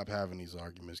we stop having these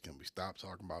arguments? Can we stop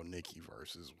talking about Nicki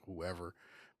versus whoever?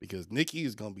 Because Nicki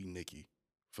is going to be Nicki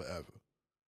forever.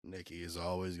 Nicki is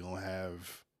always going to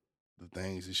have the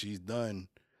things that she's done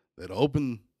that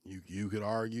open. You could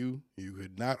argue. You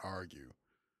could not argue.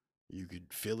 You could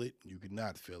feel it. You could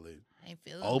not feel it. I ain't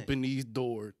feeling Open these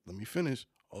doors. Let me finish.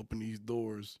 Open these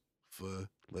doors for,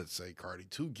 let's say, Cardi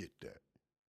to get that.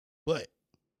 But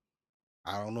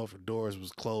I don't know if the doors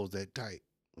was closed that tight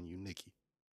when you Nicki.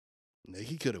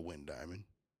 Nicki could have went diamond,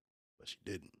 but she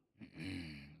didn't.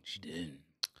 She didn't.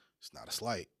 It's not a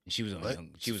slight. She was on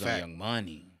Young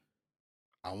Money.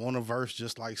 I want a verse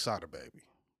just like Sada Baby,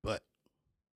 but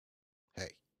hey,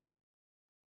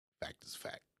 fact is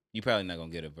fact. You probably not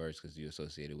gonna get a verse because you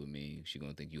associated with me. She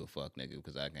gonna think you a fuck nigga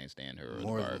because I can't stand her.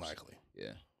 More than likely.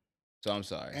 Yeah. So I'm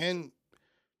sorry. And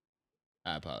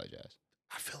I apologize.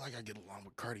 I feel like I get along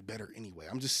with Cardi better anyway.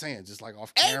 I'm just saying, just like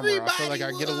off camera, I feel like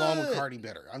I get along with Cardi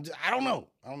better. I don't know.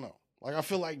 Like, I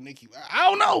feel like Nicki, I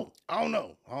don't know.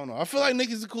 I feel like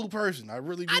Nicki's a cool person. I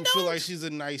really do feel like she's a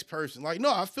nice person. Like,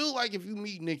 no, I feel like if you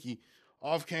meet Nicki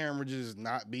off camera, just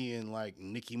not being like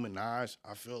Nicki Minaj,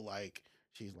 I feel like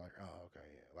she's like, oh, okay,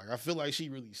 yeah. Like, I feel like she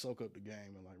really soak up the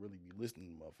game and like really be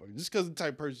listening to motherfuckers just because of the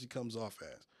type of person she comes off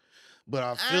as. But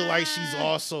I feel like she's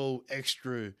also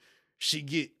extra, she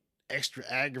get extra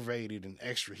aggravated and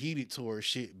extra heated towards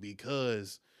shit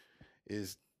because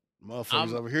it's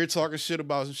motherfuckers over here talking shit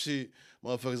about some shit.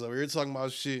 Motherfuckers over here talking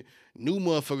about shit. New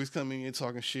motherfuckers coming in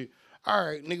talking shit. All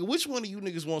right, nigga, which one of you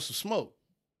niggas wants some smoke?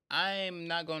 I'm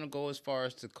not going to go as far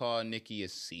as to call Nicki a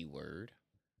C word.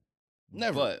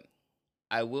 Never. But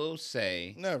I will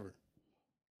say... Never.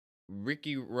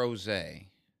 Ricky Rose,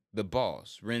 the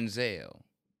boss, Renzel,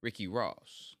 Ricky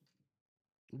Ross.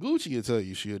 Gucci will tell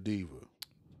you she a diva.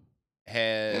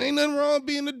 And ain't nothing wrong with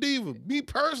being a diva. Me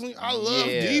personally, I love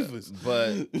divas.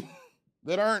 But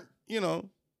that aren't, you know.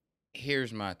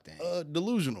 Here's my thing.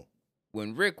 Delusional.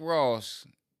 When Rick Ross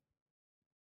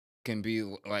can be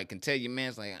like, can tell your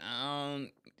man's like,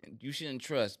 you shouldn't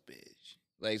trust, bitch.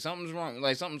 Like, something's wrong.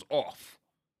 Like, something's off.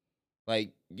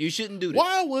 Like, you shouldn't do that.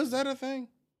 Why was that a thing?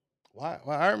 Why?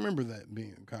 I remember that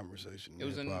being a conversation in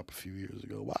hip-hop a few years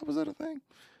ago. Why was that a thing?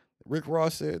 Rick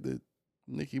Ross said that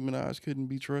Nicki Minaj couldn't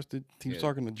be trusted. He was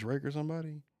talking to Drake or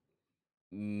somebody.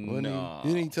 No.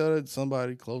 Didn't he tell that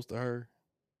somebody close to her?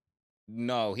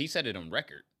 No, he said it on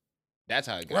record. That's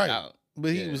how it got out.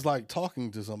 But he was like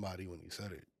talking to somebody when he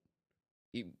said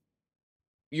it.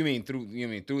 You mean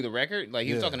through the record? Like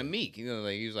he was talking to Meek. You know,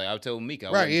 like he was like, I would tell Meek.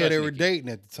 They were dating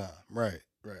at the time. Right.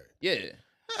 Yeah.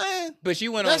 But she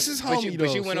went that's on. his homie, but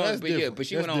she though, went so on. that's But different. yeah, but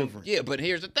she That's went on. different. Yeah, but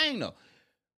here's the thing though.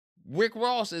 Rick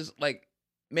Ross is like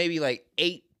maybe like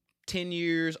 8-10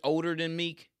 years older than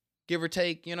Meek, give or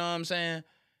take. You know what I'm saying?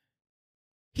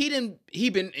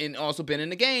 He also been in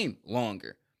the game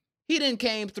longer. He done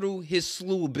came through his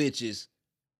slew of bitches,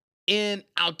 in,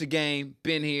 out the game,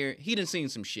 been here. He done seen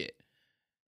some shit.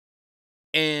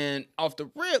 And off the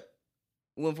rip,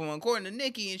 went from according to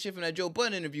Nicki and shit from that Joe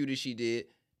Budden interview that she did,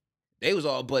 they was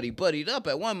all buddied up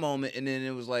at one moment, and then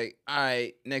it was like, all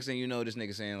right, next thing you know, this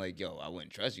nigga saying like, yo, I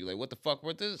wouldn't trust you. Like, what the fuck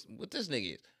what this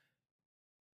nigga is?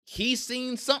 He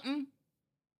seen something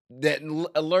that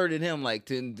alerted him, like,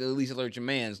 to at least alert your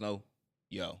mans, know,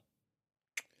 yo,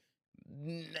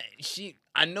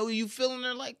 I know you feeling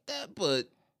her like that, but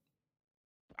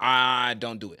I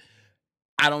don't do it.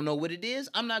 I don't know what it is.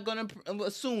 I'm not gonna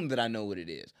assume that I know what it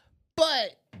is,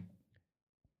 but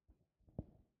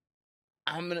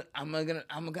I'm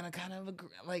gonna kind of agree.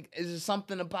 Like, is there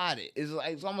something about it?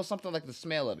 It's almost something like the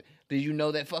smell of it. Did you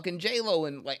know that fucking J-Lo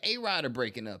and like A-Rod are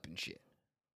breaking up and shit?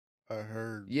 I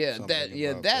heard.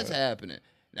 That's happening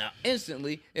now.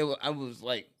 Instantly, I was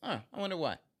like, I wonder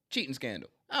why. Cheating scandal.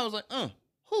 I was like,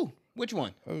 who? Which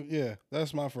one? Yeah,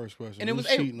 that's my first question. And it was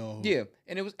cheating on who? Yeah,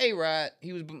 and it was A-Rod.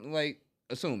 He was like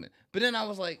assuming, but then I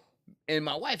was like, and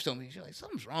my wife told me, she's like,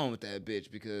 something's wrong with that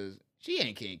bitch because she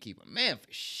can't keep a man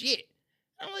for shit.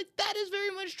 I'm like, that is very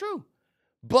much true.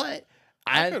 But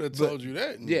I could have told you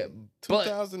that. In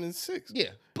 2006.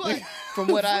 Yeah, but from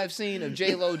what I've seen of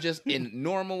J-Lo just in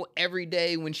normal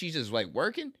everyday when she's just like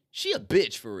working, she a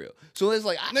bitch for real. So it's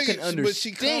like I can understand. But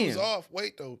she comes off.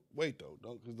 Wait though.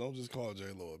 Don't just call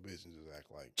J-Lo a bitch and just act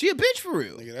like she a bitch for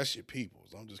real. Nigga, that's your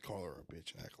peoples. Don't just call her a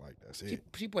bitch and act like that's it.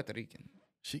 She Puerto Rican.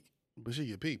 But she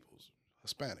your peoples.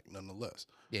 Hispanic, nonetheless.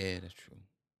 Yeah, that's true.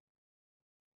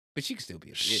 But she can still be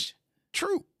a bitch.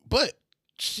 True, but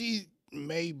she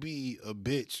may be a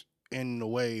bitch in the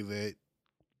way that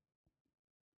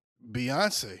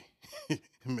Beyonce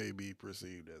may be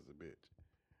perceived as a bitch.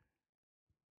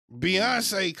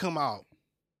 Beyonce come out.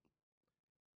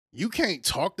 You can't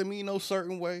talk to me no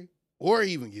certain way or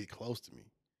even get close to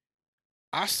me.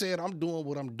 I said I'm doing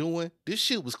what I'm doing. This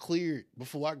shit was cleared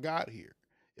before I got here.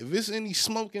 If it's any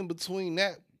smoke in between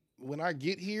that when I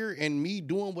get here and me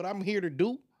doing what I'm here to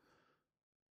do,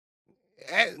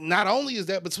 not only is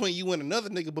that between you and another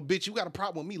nigga, but bitch, you got a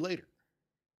problem with me later.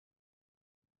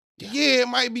 Yeah, it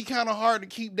might be kind of hard to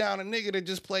keep down a nigga that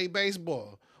just played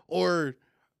baseball or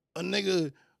a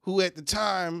nigga who at the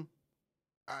time,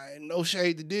 no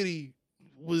shade to Diddy,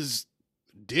 was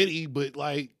Diddy, but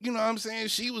like, you know what I'm saying?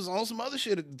 She was on some other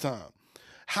shit at the time.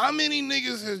 How many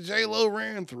niggas has J-Lo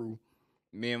ran through?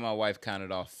 Me and my wife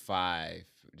counted off 5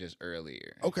 just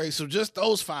earlier. Okay, so just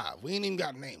those 5. We ain't even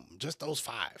got to name them. Just those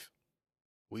 5.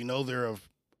 We know they're of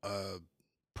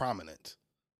prominent.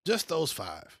 Just those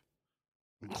 5,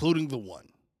 including the one.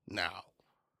 Now,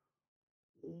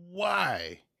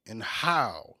 why and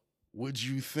how would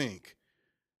you think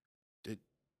that,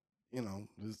 you know,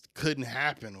 this couldn't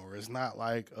happen or it's not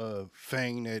like a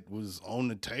thing that was on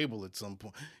the table at some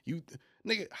point?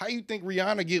 Nigga, how you think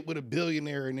Rihanna get with a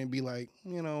billionaire and then be like,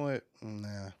 you know what?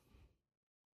 Nah.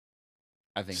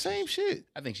 I think same shit.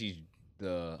 I think she's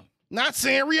the... Not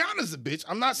saying Rihanna's a bitch.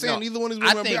 I'm not saying either one is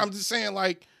women. I'm just saying,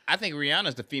 like, I think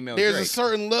Rihanna's the female There's Drake. a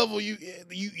certain level you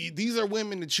these are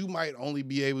women that you might only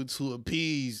be able to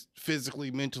appease physically,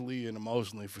 mentally, and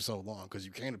emotionally for so long because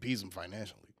you can't appease them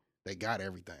financially. They got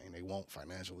everything they want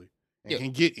financially and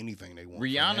can get anything they want.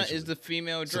 Rihanna is the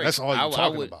female Drake. So that's all you're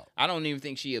talking about. I don't even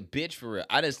think she a bitch for real.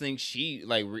 I just think she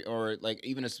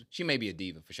she may be a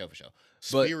diva for sure.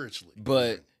 Spiritually,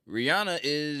 but Rihanna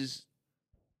is.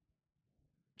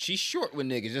 She's short with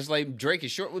niggas, just like Drake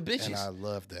is short with bitches. And I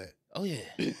love that. Oh yeah.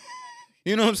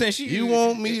 You know what I'm saying? You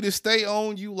want me to stay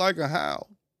on you like a hound?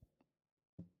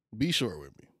 Be short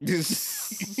with me.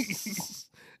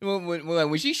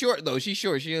 when she's short though, she's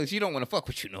short. She don't want to fuck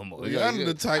with you no more. I'm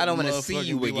the type. I don't want to see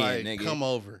you again, like, nigga. Come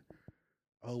over.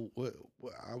 Oh, what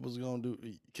I was gonna do?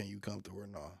 Can you come through or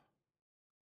not?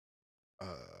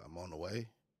 I'm on the way.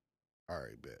 All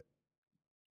right, bet.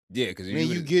 Yeah, because when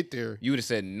you get there, you would have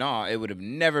said nah. It would have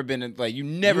never been like you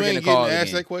never getting a call again.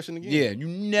 Ask that question again. Yeah, you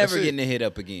never getting a hit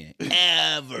up again.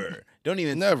 Ever. Don't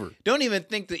even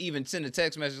think to even send a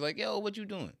text message like, yo, what you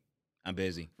doing? I'm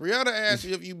busy. Rihanna asks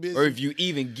you if you busy, or if you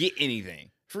even get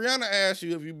anything. Rihanna asks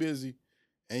you if you busy,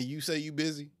 and you say you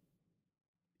busy.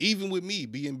 Even with me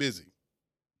being busy,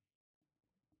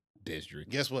 District.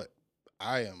 Guess what?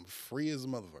 I am free as a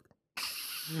motherfucker.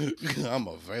 I'm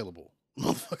available,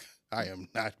 motherfucker. I am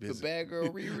not busy. The bad girl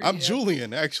Riri. I'm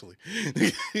Julian, actually.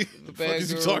 The bad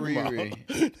girl talking Riri.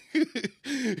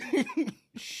 About?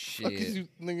 Shit. Fuck is you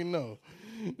nigga know?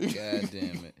 God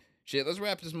damn it. Shit, let's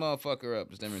wrap this motherfucker up.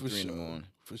 It's them 3 in the morning.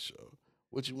 For sure.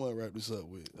 What you want to wrap this up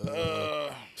with?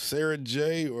 Sarah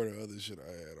J or the other shit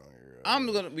I had on here? I'm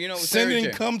gonna,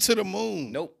 Sending Come to the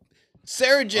Moon. Nope.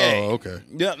 Sarah J. Oh, okay.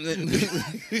 Yep.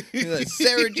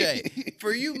 Sarah J.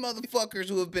 For you motherfuckers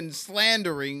who have been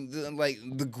slandering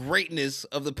the greatness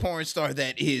of the porn star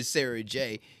that is Sarah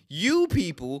J, you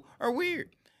people are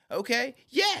weird. Okay?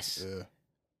 Yes. Yeah.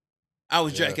 I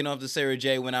was jacking off to Sarah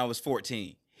J when I was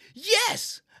 14.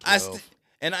 Yes. I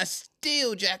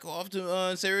still jack off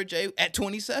to Sarah J at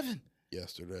 27.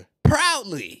 Yesterday.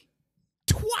 Proudly.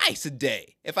 Twice a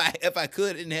day. If I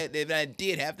could and if I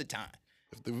did have the time.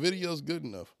 If the video's good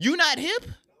enough. You not hip?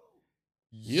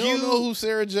 You don't know who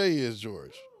Sarah J is,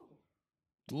 George.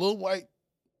 The little white.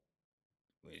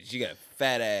 She got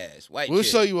fat ass. White We'll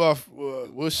chick. show you off.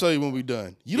 We'll show you when we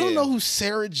done. You don't know who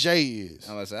Sarah J is.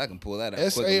 I was say I can pull that out.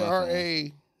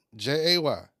 SARAJAY.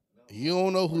 You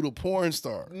don't know who the porn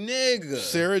star nigga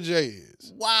Sarah J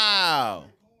is. Wow.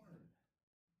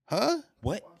 Huh?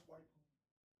 What?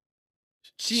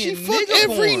 She fuck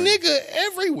every nigga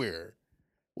everywhere.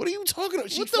 What are you talking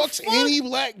about? She fucks any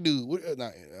black dude. I'm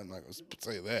not gonna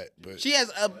say that, but she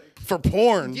has a for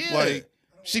porn. Yeah. Like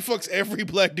she fucks every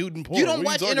black dude in porn. You don't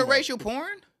watch interracial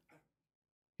porn?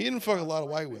 He didn't fuck a lot of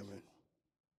white women.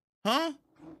 Huh?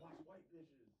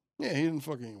 Yeah, he didn't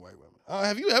fuck any white women.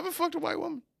 Have you ever fucked a white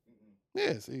woman?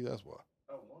 Yeah, see, that's why.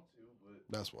 I want to, but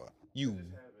that's why. You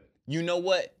know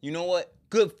what? You know what?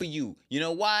 Good for you. You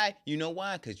know why? You know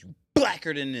why? Because you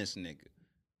blacker than this nigga.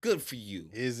 Good for you.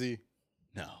 Is he?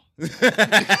 No.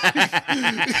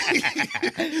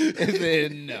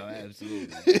 No, absolutely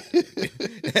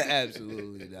not.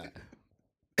 Absolutely not.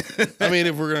 I mean,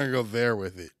 if we're gonna go there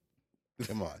with it,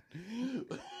 come on.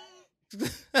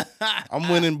 I'm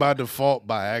winning by default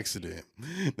by accident.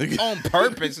 On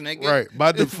purpose, nigga. Right.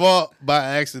 By default, by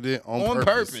accident, on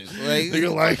purpose. Like,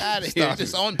 nigga, like out of here.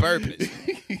 Just on purpose.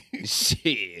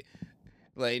 Shit.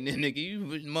 Like, nigga, you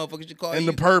motherfuckers should call and you.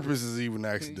 And the purpose is even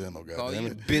accidental, goddamn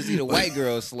it. Busy the white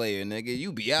girl slayer, nigga.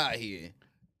 You be out here.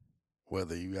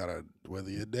 Whether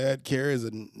your dad carries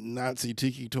a Nazi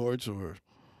tiki torch or,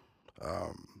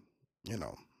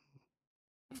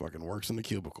 fucking works in the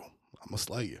cubicle, I'm gonna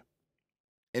slay you.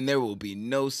 And there will be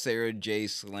no Sarah J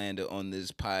slander on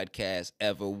this podcast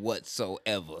ever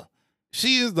whatsoever.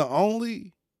 She is the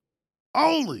only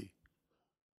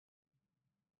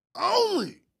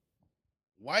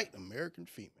white American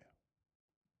female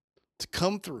to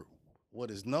come through what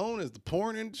is known as the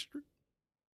porn industry,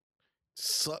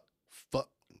 suck,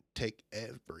 fuck, and take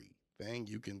everything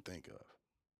you can think of.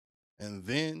 And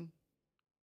then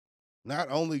not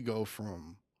only go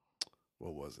from,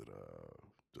 what was it?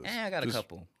 I got a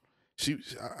couple.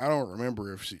 I don't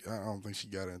remember I don't think she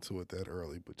got into it that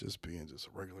early, but just being just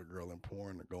a regular girl in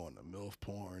porn to go into MILF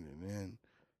porn, and then,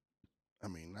 I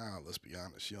mean, now let's be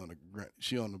honest, she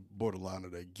on the borderline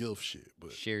of that GILF shit.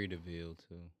 But Sherry DeVille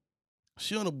too.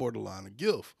 She on the borderline of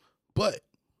GILF, but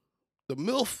the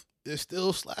MILF is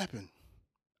still slapping.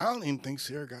 I don't even think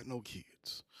Sarah got no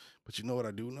kids, but you know what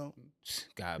I do know?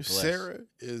 God bless. Sarah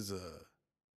is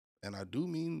and I do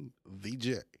mean the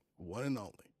J, one and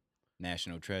only.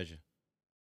 National treasure.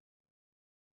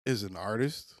 Is an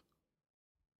artist,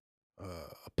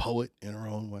 a poet in her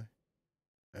own way,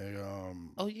 a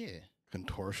Oh yeah,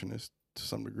 contortionist to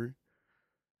some degree,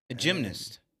 a and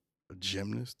gymnast. a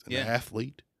gymnast, an Yeah.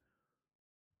 athlete.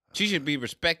 She should be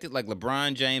respected like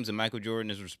LeBron James and Michael Jordan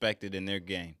is respected in their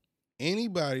game.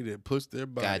 Anybody that puts their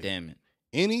body, God damn it.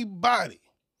 anybody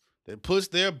that puts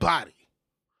their body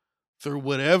through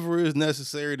whatever is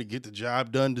necessary to get the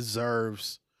job done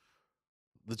deserves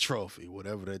the trophy,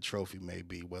 whatever that trophy may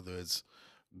be, whether it's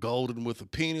golden with a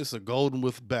penis or golden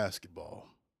with basketball.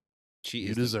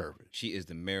 You deserve it. She is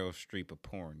the Meryl Streep of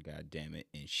porn, God damn it,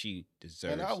 and she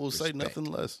deserves. And I will say nothing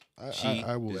less.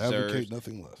 I will advocate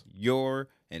nothing less. Your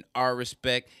and our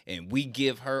respect, and we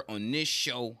give her on this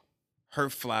show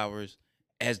her flowers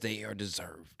as they are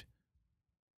deserved.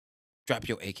 Drop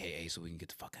your AKA so we can get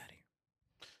the fuck out of here.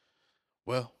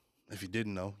 Well, if you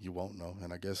didn't know, you won't know.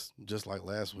 And I guess just like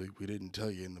last week, we didn't tell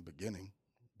you in the beginning.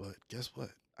 But guess what?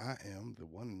 I am the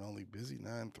one and only Busy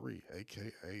 93,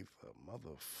 a.k.a. the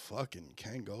motherfucking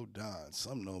Kango Don.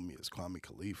 Some know me as Kwame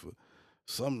Khalifa.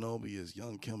 Some know me as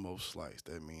Young Kimbo Slice.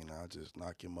 That mean I just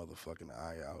knock your motherfucking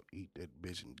eye out, eat that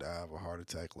bitch, and die of a heart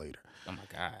attack later. Oh, my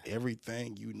God.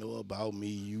 Everything you know about me,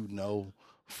 you know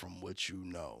from what you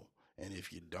know. And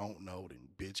if you don't know, then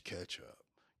bitch, catch up.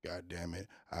 God damn it,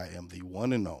 I am the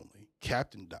one and only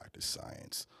Captain Dr.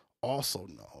 Science, also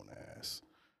known as,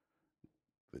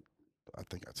 I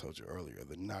think I told you earlier,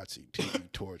 the Nazi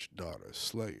TV torch daughter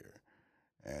Slayer.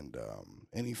 And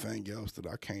anything else that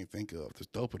I can't think of that's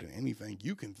doper than anything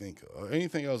you can think of, or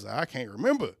anything else that I can't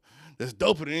remember that's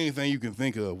doper than anything you can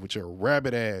think of with your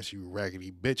rabbit ass, you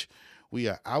raggedy bitch. We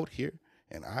are out here,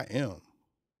 and I am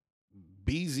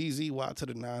BZZY to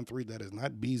the 9-3. That is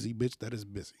not BZ, bitch. That is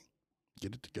busy.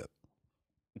 Get it together.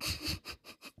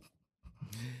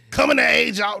 Coming to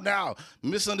age out now.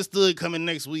 Misunderstood coming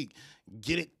next week.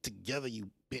 Get it together, you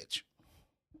bitch.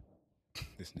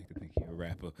 This nigga think he a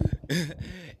rapper.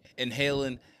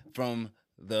 Inhaling from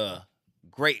the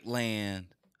great land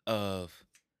of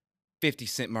 50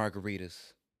 cent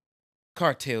margaritas,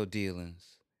 cartel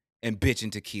dealings, and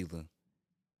bitchin' tequila.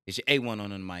 It's your A1 on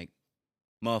the mic,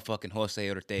 motherfucking Jose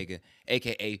Ortega,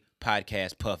 a.k.a.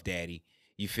 Podcast Puff Daddy.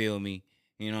 You feel me?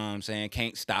 You know what I'm saying?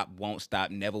 Can't stop, won't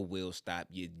stop, never will stop.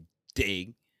 You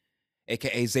dig?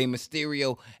 A.k.a. Zay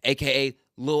Mysterio, a.k.a.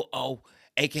 Lil O,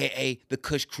 a.k.a. the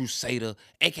Kush Crusader,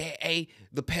 a.k.a.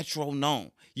 the Petro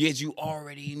Gnome. Yes, you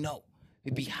already know.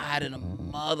 It be hiding a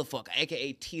motherfucker,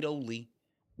 a.k.a. Tito Lee.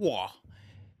 Wah.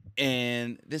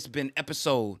 And this has been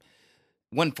episode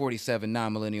 147,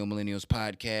 Millennials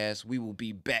Podcast. We will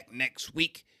be back next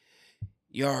week.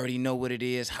 You already know what it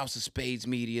is. House of Spades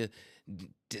Media,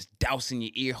 just dousing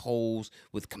your ear holes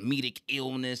with comedic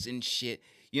illness and shit.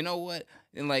 You know what?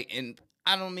 And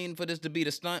I don't mean for this to be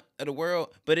the stunt of the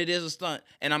world, but it is a stunt.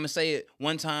 And I'm gonna say it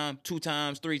 1 time, 2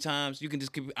 times, 3 times. You can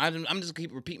just keep. I'm just gonna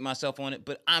keep repeating myself on it,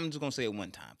 but I'm just gonna say it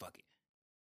 1 time. Fuck it.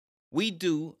 We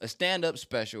do a stand-up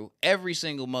special every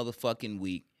single motherfucking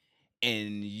week,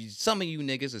 and some of you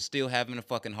niggas are still having a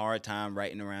fucking hard time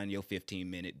writing around your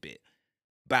 15-minute bit.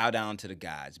 Bow down to the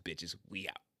gods, bitches. We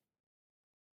out.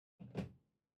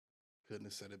 Couldn't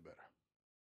have said it better.